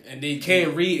 and they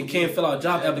can't read and can't fill out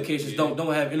job applications,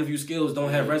 don't have interview skills,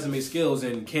 don't have resume skills,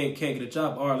 and can't get a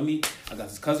job. All right, I got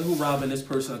this cousin who robbing this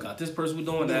person, I got this person who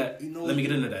doing that. Let me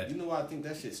get into that. You know why I think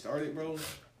that shit started, bro?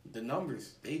 The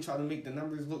numbers. They try to make the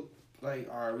numbers look like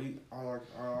all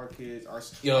our kids, our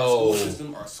school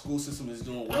system is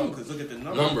doing well because look at the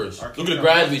numbers. Look at the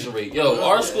graduation rate.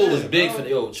 Our school was big for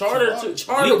charter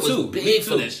was big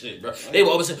for that shit, bro. They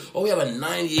would always say, we have a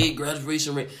 98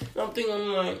 graduation rate. And I'm thinking,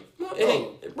 like, no,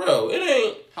 it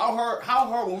ain't. How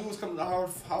hard when we was coming to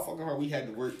Harvard, how fucking hard we had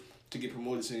to work to get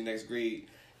promoted to the next grade,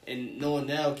 and knowing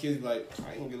now kids be like,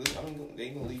 they ain't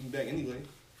gonna leave me back anyway.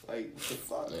 Like,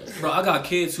 what the fuck, bro? I got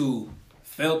kids who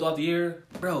failed throughout the year,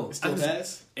 bro. Still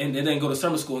pass? And then go to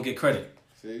summer school and get credit.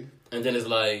 See? And then it's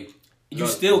like... You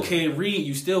still can't read,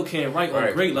 you still can't write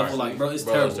on grade level. Like, bro, it's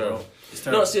terrible, bro. It's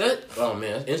terrible. No, see that? Oh,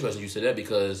 man, that's interesting you said that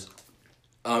because...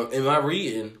 in my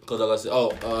reading, because like I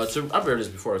said, I've read this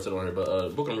before I said on here, but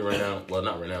the book I'm reading right now, well,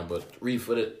 not right now, but prep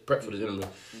for this interview,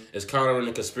 is Countering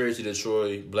the Conspiracy to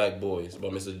Destroy Black Boys by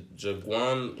Mr.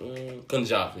 Jaquay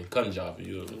Kanjafi.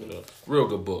 You look it up. Real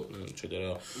good book. Check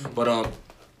that out. But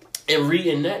in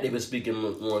reading that, they've been speaking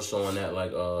more so on that,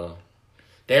 like,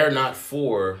 they're not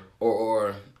for,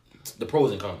 or the pros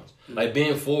and cons. Like,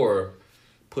 being for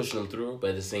pushing them through,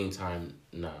 but at the same time,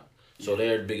 not. So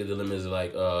their bigger dilemma is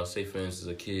like, say for instance,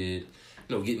 a kid,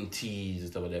 getting teased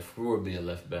and stuff like that for being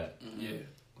left back. Yeah.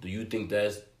 Do you think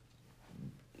that's,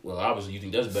 well, obviously you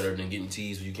think that's better than getting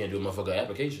teased when you can't do a motherfucker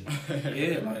application?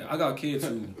 Yeah, like I got kids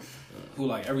who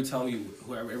like every time we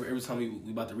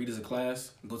about to read as a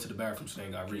class, go to the bathroom so they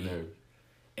ain't got to read.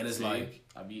 And it's like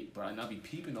I be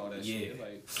peeping all that shit.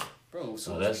 Like, bro,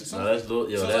 that's deep.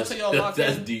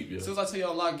 Yo. As soon as I tell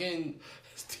y'all lock in,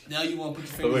 now you want to put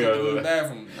your fingers in the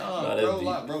bathroom.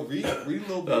 Bro, read a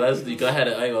little bit. No, that's deep.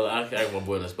 I got my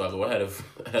boy in the spot. I had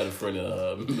a friend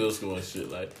in middle school and shit.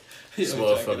 Like, this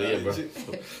motherfucker, bro.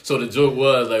 So the joke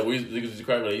was like, we used to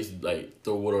cry. Like, used to like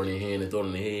throw water on their hand and throw it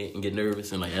on their head and get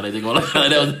nervous and like anything on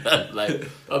that. Like,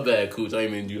 my bad, coach. I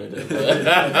ain't mean to do like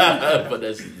that. But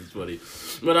that's funny.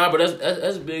 But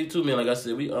that's big too, man. Like I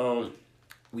said,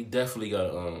 we definitely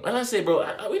got and I say, bro,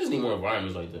 we just need more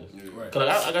environments like this. Right.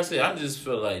 Cause like I said, I just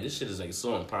feel like this shit is like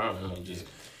so empowering. Like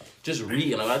just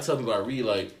read. And like I tell people I read,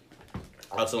 like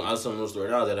I was telling them a story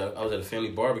now that I was at a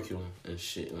family barbecue and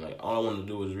shit, and like all I wanted to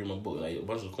do was read my book. Like a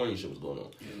bunch of corny shit was going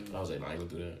on. And I was like, I ain't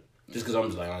gonna do that. Just cause I'm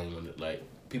just like, I ain't gonna like.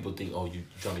 People think, oh, you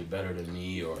trying to be better than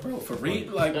me, or bro, for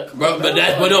read, like, bro,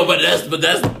 that's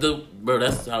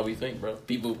how we think, bro.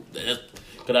 People,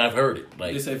 because I've heard it.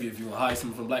 Like they say if you hire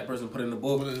someone from a black person, put it in the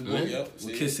book. Yep.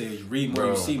 What kids say, you read more,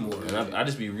 you see more. And I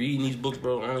just be reading these books,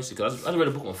 bro. Honestly, because I read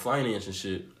a book on finance and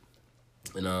shit,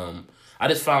 and I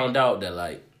just found out that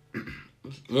like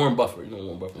Warren Buffett, you know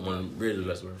Warren Buffett, one of the greatest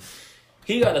investors.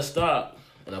 He got a stock,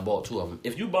 and I bought 2 of them.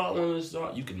 If you bought one of his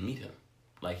stock, you can meet him.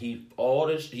 Like he fly all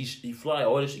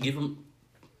this, give him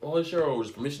all his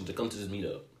shareholders permission to come to this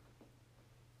meetup.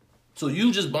 So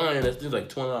you just buying that thing's like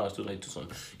 $20 to like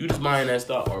something. You just buying that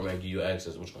stock, or man, give you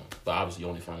access. Which one? But obviously, you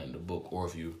only find it in the book, or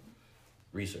if you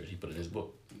research, he put it in his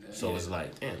book. So it's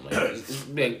like, damn, like it's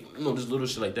like, you know, just little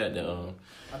shit like that.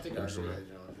 I think I heard that,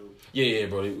 John. Yeah,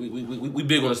 bro. We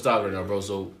big on the stock right now, bro.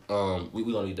 So we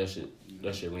gonna get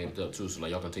that shit ramped up too. So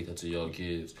like y'all can take that to y'all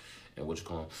kids and what you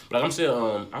call them. But like I'm saying,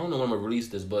 I don't know when I'm gonna release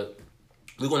this, but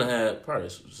we're gonna have probably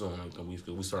soon. Like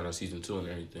we starting our season 2 and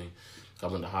everything. I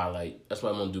want to highlight. That's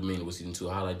what I'm gonna do mainly with season 2.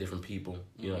 Highlight different people.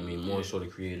 You know what I mean? More so the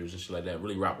creators and shit like that.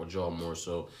 Really rock with y'all more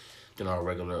so than our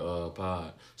regular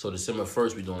pod. So December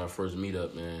 1st, we doing our first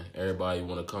meetup, man. Everybody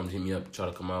want to come, hit me up, try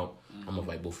to come out. I'm gonna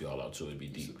invite both of y'all out too. It'd be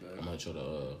deep. I'm gonna try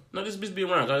to no, just be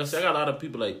around. Like I said, I got a lot of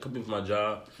people like coming from my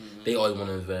job. They always want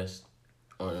to invest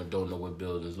or don't know what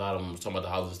buildings. A lot of them was talking about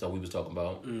the houses stuff we was talking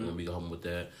about. And we can help them with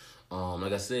that.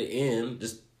 Like I said, and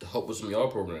just to help with some of y'all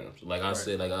programs. Like I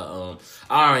said, like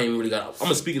I ain't really got. I'm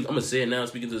gonna say it now,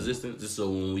 speaking to existence, just so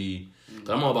when we. Cause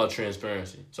I'm all about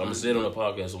transparency. So I'm gonna say it on the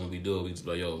podcast. So when we do it, we just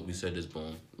be like, yo, we said this,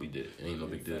 boom, we did it. It ain't no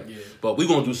big deal. Yeah. But we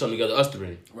gonna do something together, us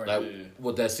three,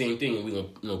 with that same thing, and we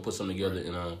gonna put something together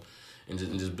and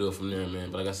just build from there, man.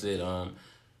 But like I said,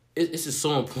 it's just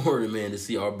so important, man, to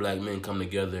see our black men come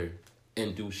together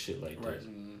and do shit like that.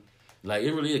 Like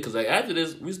it really is, cause like after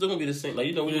this, we still gonna be the same. Like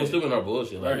we gonna still in our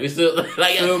bullshit. Like we still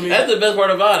like that's the best part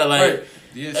about it. Like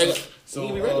yeah. So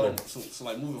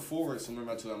like moving forward, so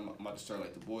remember I'm about to start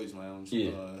like the boys lounge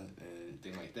and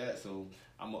thing like that. So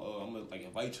I'm gonna like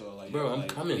invite y'all. Like bro, I'm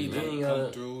like, coming.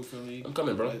 Come through for me. I'm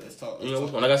coming, bro. Let's talk. You know,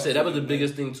 like I said, that was the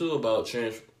biggest thing too about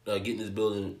getting this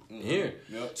building here.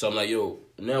 Yep. So I'm like, yo,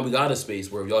 now we got a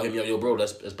space where if y'all hit me up, yo, bro,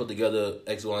 let's put together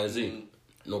X, Y, and Z.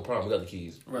 No problem. We got the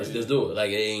keys. Right. Let's do it.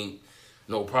 Like it ain't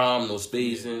no problem, no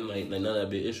spacing, like none of that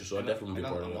big issue. So I definitely be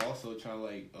part of that. I'm also trying to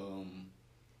like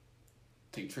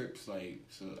take trips, like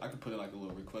so I could put in like a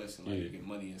little request and like get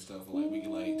money and stuff. Like we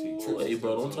can like take trips. Hey,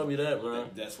 bro, don't tell me that, bro.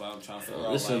 That's why I'm trying to figure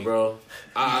out. Listen, like, bro,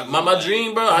 my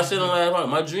dream, bro. I said on last part,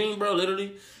 my dream, bro,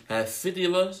 literally have 50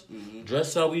 of us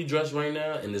dress how we dress right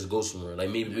now and just go somewhere.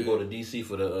 Like maybe we go to DC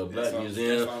for the Black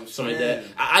Museum, something like that.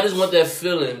 I just want that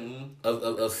feeling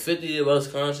of 50 of us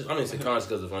conscious. I mean, say conscious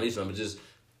because of the foundation, but just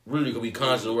really could be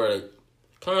conscious of where like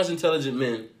conscious, intelligent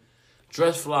men.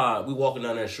 Dress fly, we walking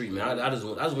down that street, man. I just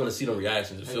want to see them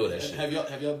reactions and feel that shit. Have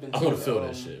y'all been? I want to feel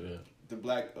that shit, man. The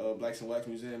Blacks and Wax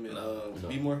Museum in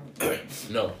Bmore?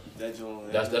 No. That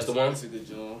joint. That's the one. That's a good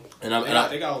joint. And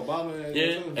they got Obama.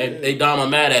 And hey Dom, I'm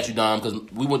mad at you, Dom, because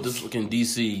we went to fucking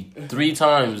DC 3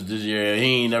 times this year.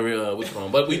 He ain't never which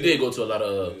one, but we did go to a lot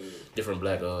of different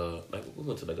black like we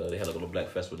went to like they had like a little black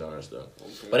festival down there and stuff.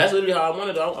 Okay. But that's literally how I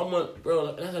wanted. I want,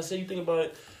 bro. As I said, you think about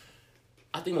it.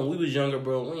 I think when we was younger,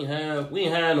 bro, we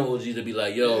ain't had no OGs to be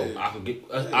like, yo, I'm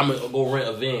gonna go rent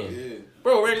a van. Yeah.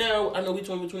 Bro, right now, I know we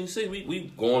 26,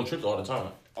 we go on trips all the time.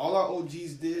 All our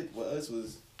OGs did with us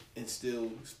was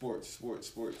instill sports.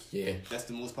 Yeah. That's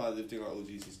the most positive thing our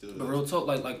OGs instilled. But real talk,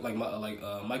 like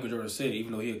Michael Jordan said,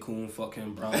 even though he a coon, fuck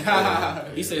him, Brown.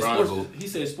 He said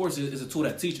sports is a tool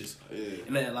that teaches. Yeah.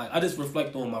 And then like I just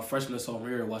reflect on my freshman and sophomore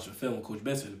year watching film with Coach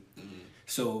Benson.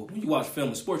 So when you watch film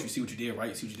in sports, you see what you did right,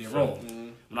 you see what you did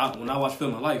wrong. When I watch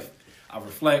film in life, I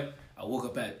reflect. I woke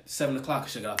up at 7:00. I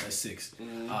should have got off at 6.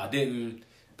 I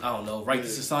don't know, write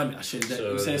this assignment. I should have done. You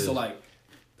know what I'm saying? So like,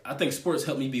 I think sports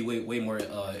helped me be way more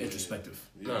introspective.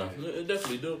 No, it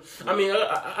definitely do. I mean,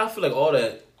 I feel like all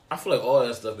that. I feel like all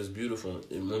that stuff is beautiful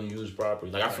when used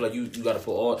properly. Like I feel like you got to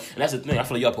put all, and that's the thing. I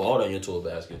feel like you got to put all that in your tool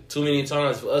basket. Too many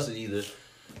times for us, it's either.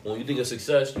 When you think of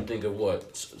success, you think of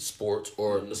what? Sports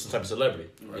or some type of celebrity.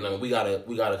 Right. You know, we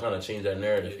gotta kind of change that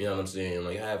narrative. You know what I'm saying?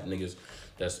 Like have niggas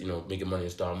that's making money in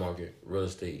the stock market, real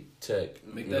estate, tech.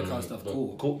 Make that kind of stuff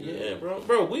cool. Cool. Yeah,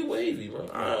 bro, we wavy, bro.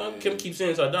 I keep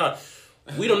saying so I die.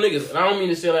 We them niggas, and I don't mean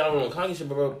to say like I don't know cocky shit,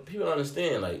 but bro, people don't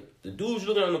understand like the dudes you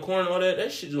looking at in the corner and all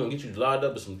that shit's gonna get you locked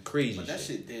up with some crazy shit. That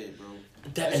shit dead, bro.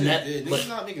 Niggas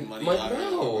not making money.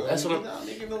 Bro, that's what I'm. Not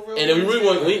making no real. And then we really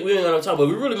want we ain't got no time, but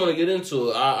we really want to get into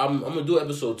it. I'm gonna do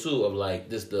episode 2 of like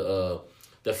this the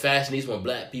fashionistas when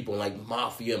black people and like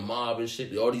mafia and mob and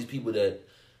shit. All these people that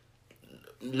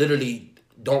literally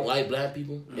don't like black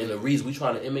people and the reason we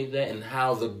try to imitate that and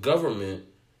how the government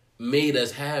made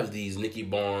us have these Nicky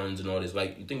Barnes and all this.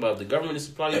 Like you think about it, the government is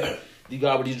supplying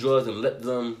got with these drugs and let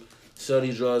them sell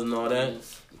these drugs and all that,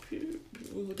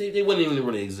 they wouldn't even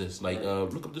really exist. Like,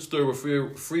 look up the story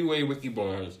with Freeway Ricky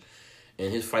Barnes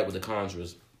and his fight with the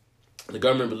Contras. The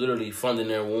government was literally funding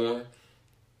their war.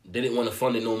 They didn't want to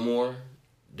fund it no more.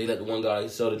 They let the one guy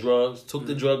sell the drugs, took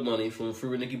the drug money from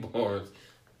Freeway Ricky Barnes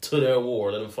to their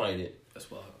war, let him fight it. That's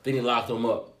wild. Then he locked him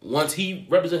up. Once he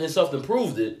represented himself and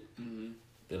proved it,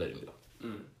 they let him go.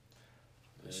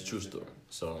 It's a true story.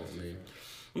 So, I mean,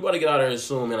 we about to get out of here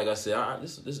soon, man. Like I said,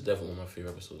 this is definitely one of my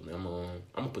favorite episodes, man. I'm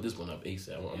gonna put this one up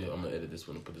ASAP. I'm gonna edit this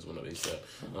one and put this one up ASAP.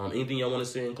 Anything y'all want to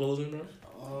say in closing, bro?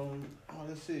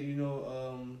 That's it.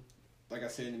 Like I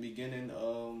said in the beginning,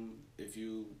 if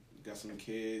you got some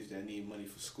kids that need money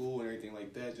for school and everything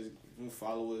like that, just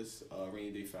follow us,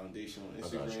 Rainy Day Foundation on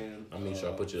Instagram. I make sure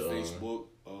I put your Facebook.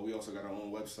 We also got our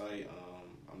own website.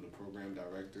 I'm the program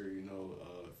director.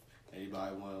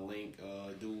 Anybody want a link?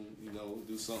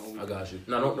 Do something. I got you.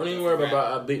 No, don't even worry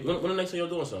about. When the next time you're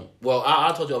doing something? Well,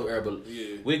 I told you off air, but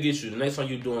we'll get you the next time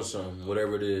you're doing something,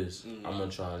 whatever it is. I'm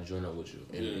gonna try to join up with you,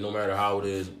 and no matter how it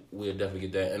is, we'll definitely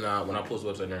get that. And when I post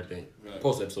the website and everything,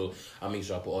 post episode, I make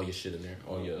sure I put all your shit in there,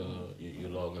 all your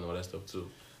log and all that stuff too.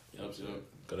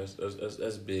 Cause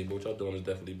that's big. What y'all doing is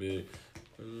definitely big.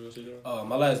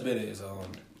 My last bit is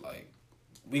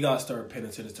we gotta start paying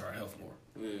attention to our health more.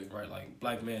 Right, like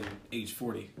black men age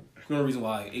 40. No reason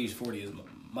why age 40 is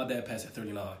my dad passed at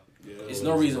 39. It's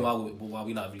no reason why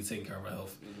we not really taking care of our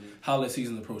health. Holiday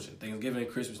season approaching, Thanksgiving,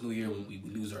 Christmas, New Year, we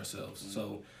lose ourselves.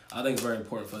 So I think it's very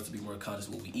important for us to be more conscious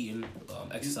of what we eating,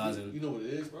 exercising. You know what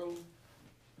it is, bro?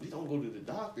 We don't go to the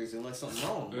doctors unless something's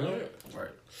wrong, bro.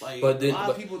 Right. Like a lot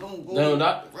of people don't go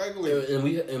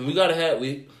regularly. And we gotta have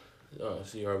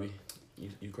see Harvey.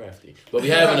 You crafty. But we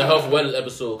having a health wellness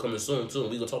episode coming soon too.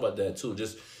 We gonna talk about that too.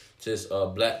 Just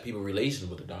black people relations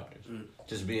with the doctors.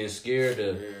 Just being scared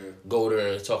to go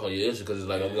there and talk on your issue because it's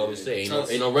like we always say,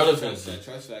 ain't no relevance.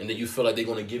 And then you feel like they're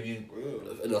gonna give you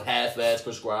half-ass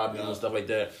prescribe and stuff like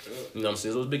that. You know what I'm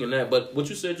saying? So it's big in that. But what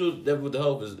you said too, definitely with the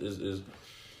health is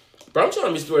bro, I'm trying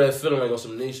to restore that feeling like on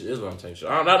some Nation Islam type shit.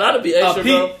 Not to be extra,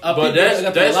 bro. But that's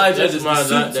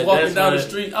walking down the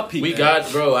street. I peep. We got,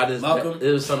 bro.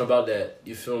 It was something about that.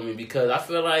 You feel me? Because I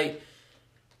feel like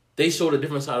they showed a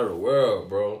different side of the world,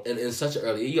 bro. And in such an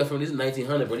early, you got from this is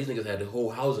 1900, but these niggas had the whole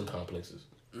housing complexes.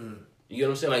 You get what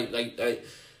I'm saying? Like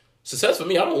success for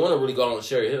me. I don't want to really go out on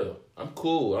Cherry Hill. I'm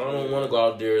cool. I don't want to go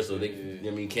out there so they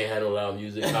can't handle loud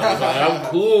music. I'm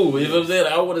cool. You know what I'm saying?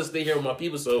 I want to stay here with my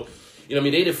people. So. You know what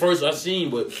I mean? They the first I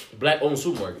seen with black-owned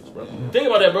supermarkets, bro. Think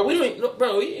about that, bro. We ain't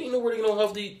nowhere to get no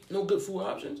healthy, no good food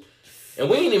options. And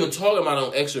we ain't even talking about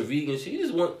no extra vegan shit. You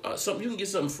just want something, you can get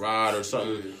something fried or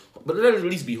something. But let it at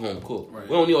least be home cooked. Right.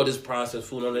 We don't need all this processed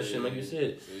food and all that shit, like you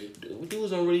said.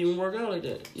 Dudes don't really even work out like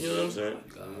that. You know what I'm saying?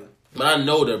 But I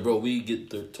know that, bro, we get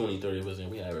 20-30%.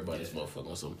 We have everybody's motherfucker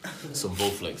on some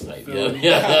Bowflex type.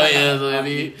 So I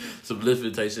mean, some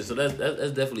Lifford type shit. So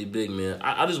that's definitely big, man.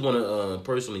 I just want to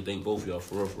personally thank both of y'all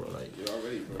for real. Like, you're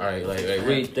already, bro. All right, like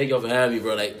really, thank y'all for having me,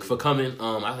 bro. Like, for coming.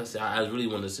 I really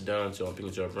wanted to sit down with y'all and pick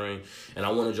with y'all brain, and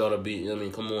I wanted y'all to be.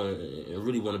 Come on, and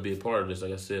really want to be a part of this.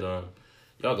 Like I said,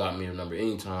 y'all got me a number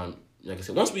anytime. Like I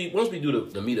said, once we do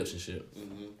the meetups and shit.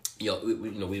 Yo,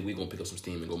 we gonna pick up some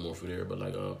steam and go more for there. But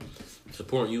like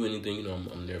supporting you, anything,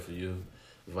 I'm there for you,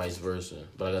 vice versa.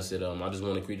 But like I said, I just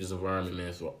want to create this environment,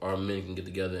 man, so our men can get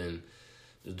together and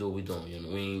just do what we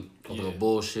doing. We ain't talking no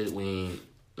bullshit. We ain't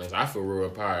like I feel real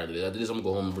empowered. After this, I'm gonna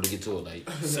go home and really get to it. Like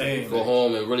same. Go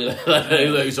home and really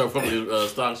like start fucking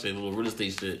stock shit, little real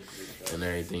estate shit, and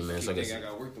everything, man. So I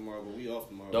got work tomorrow, but we off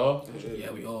tomorrow. Dog? Yeah,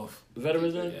 we off.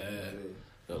 Veterans Day? Yeah.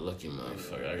 Lucky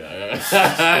motherfucker! I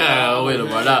got wait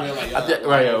tomorrow. I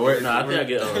think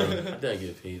I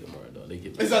get paid tomorrow though. They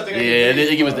give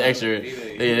they give us the extra.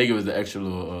 They give us the extra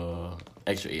little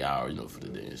extra 8 hours, for the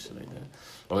day and shit like that.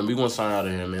 But we gonna sign out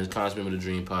of here, man. It's Constant Member of the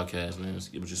Dream podcast, man. Let's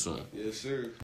get with you soon. Yes, sir.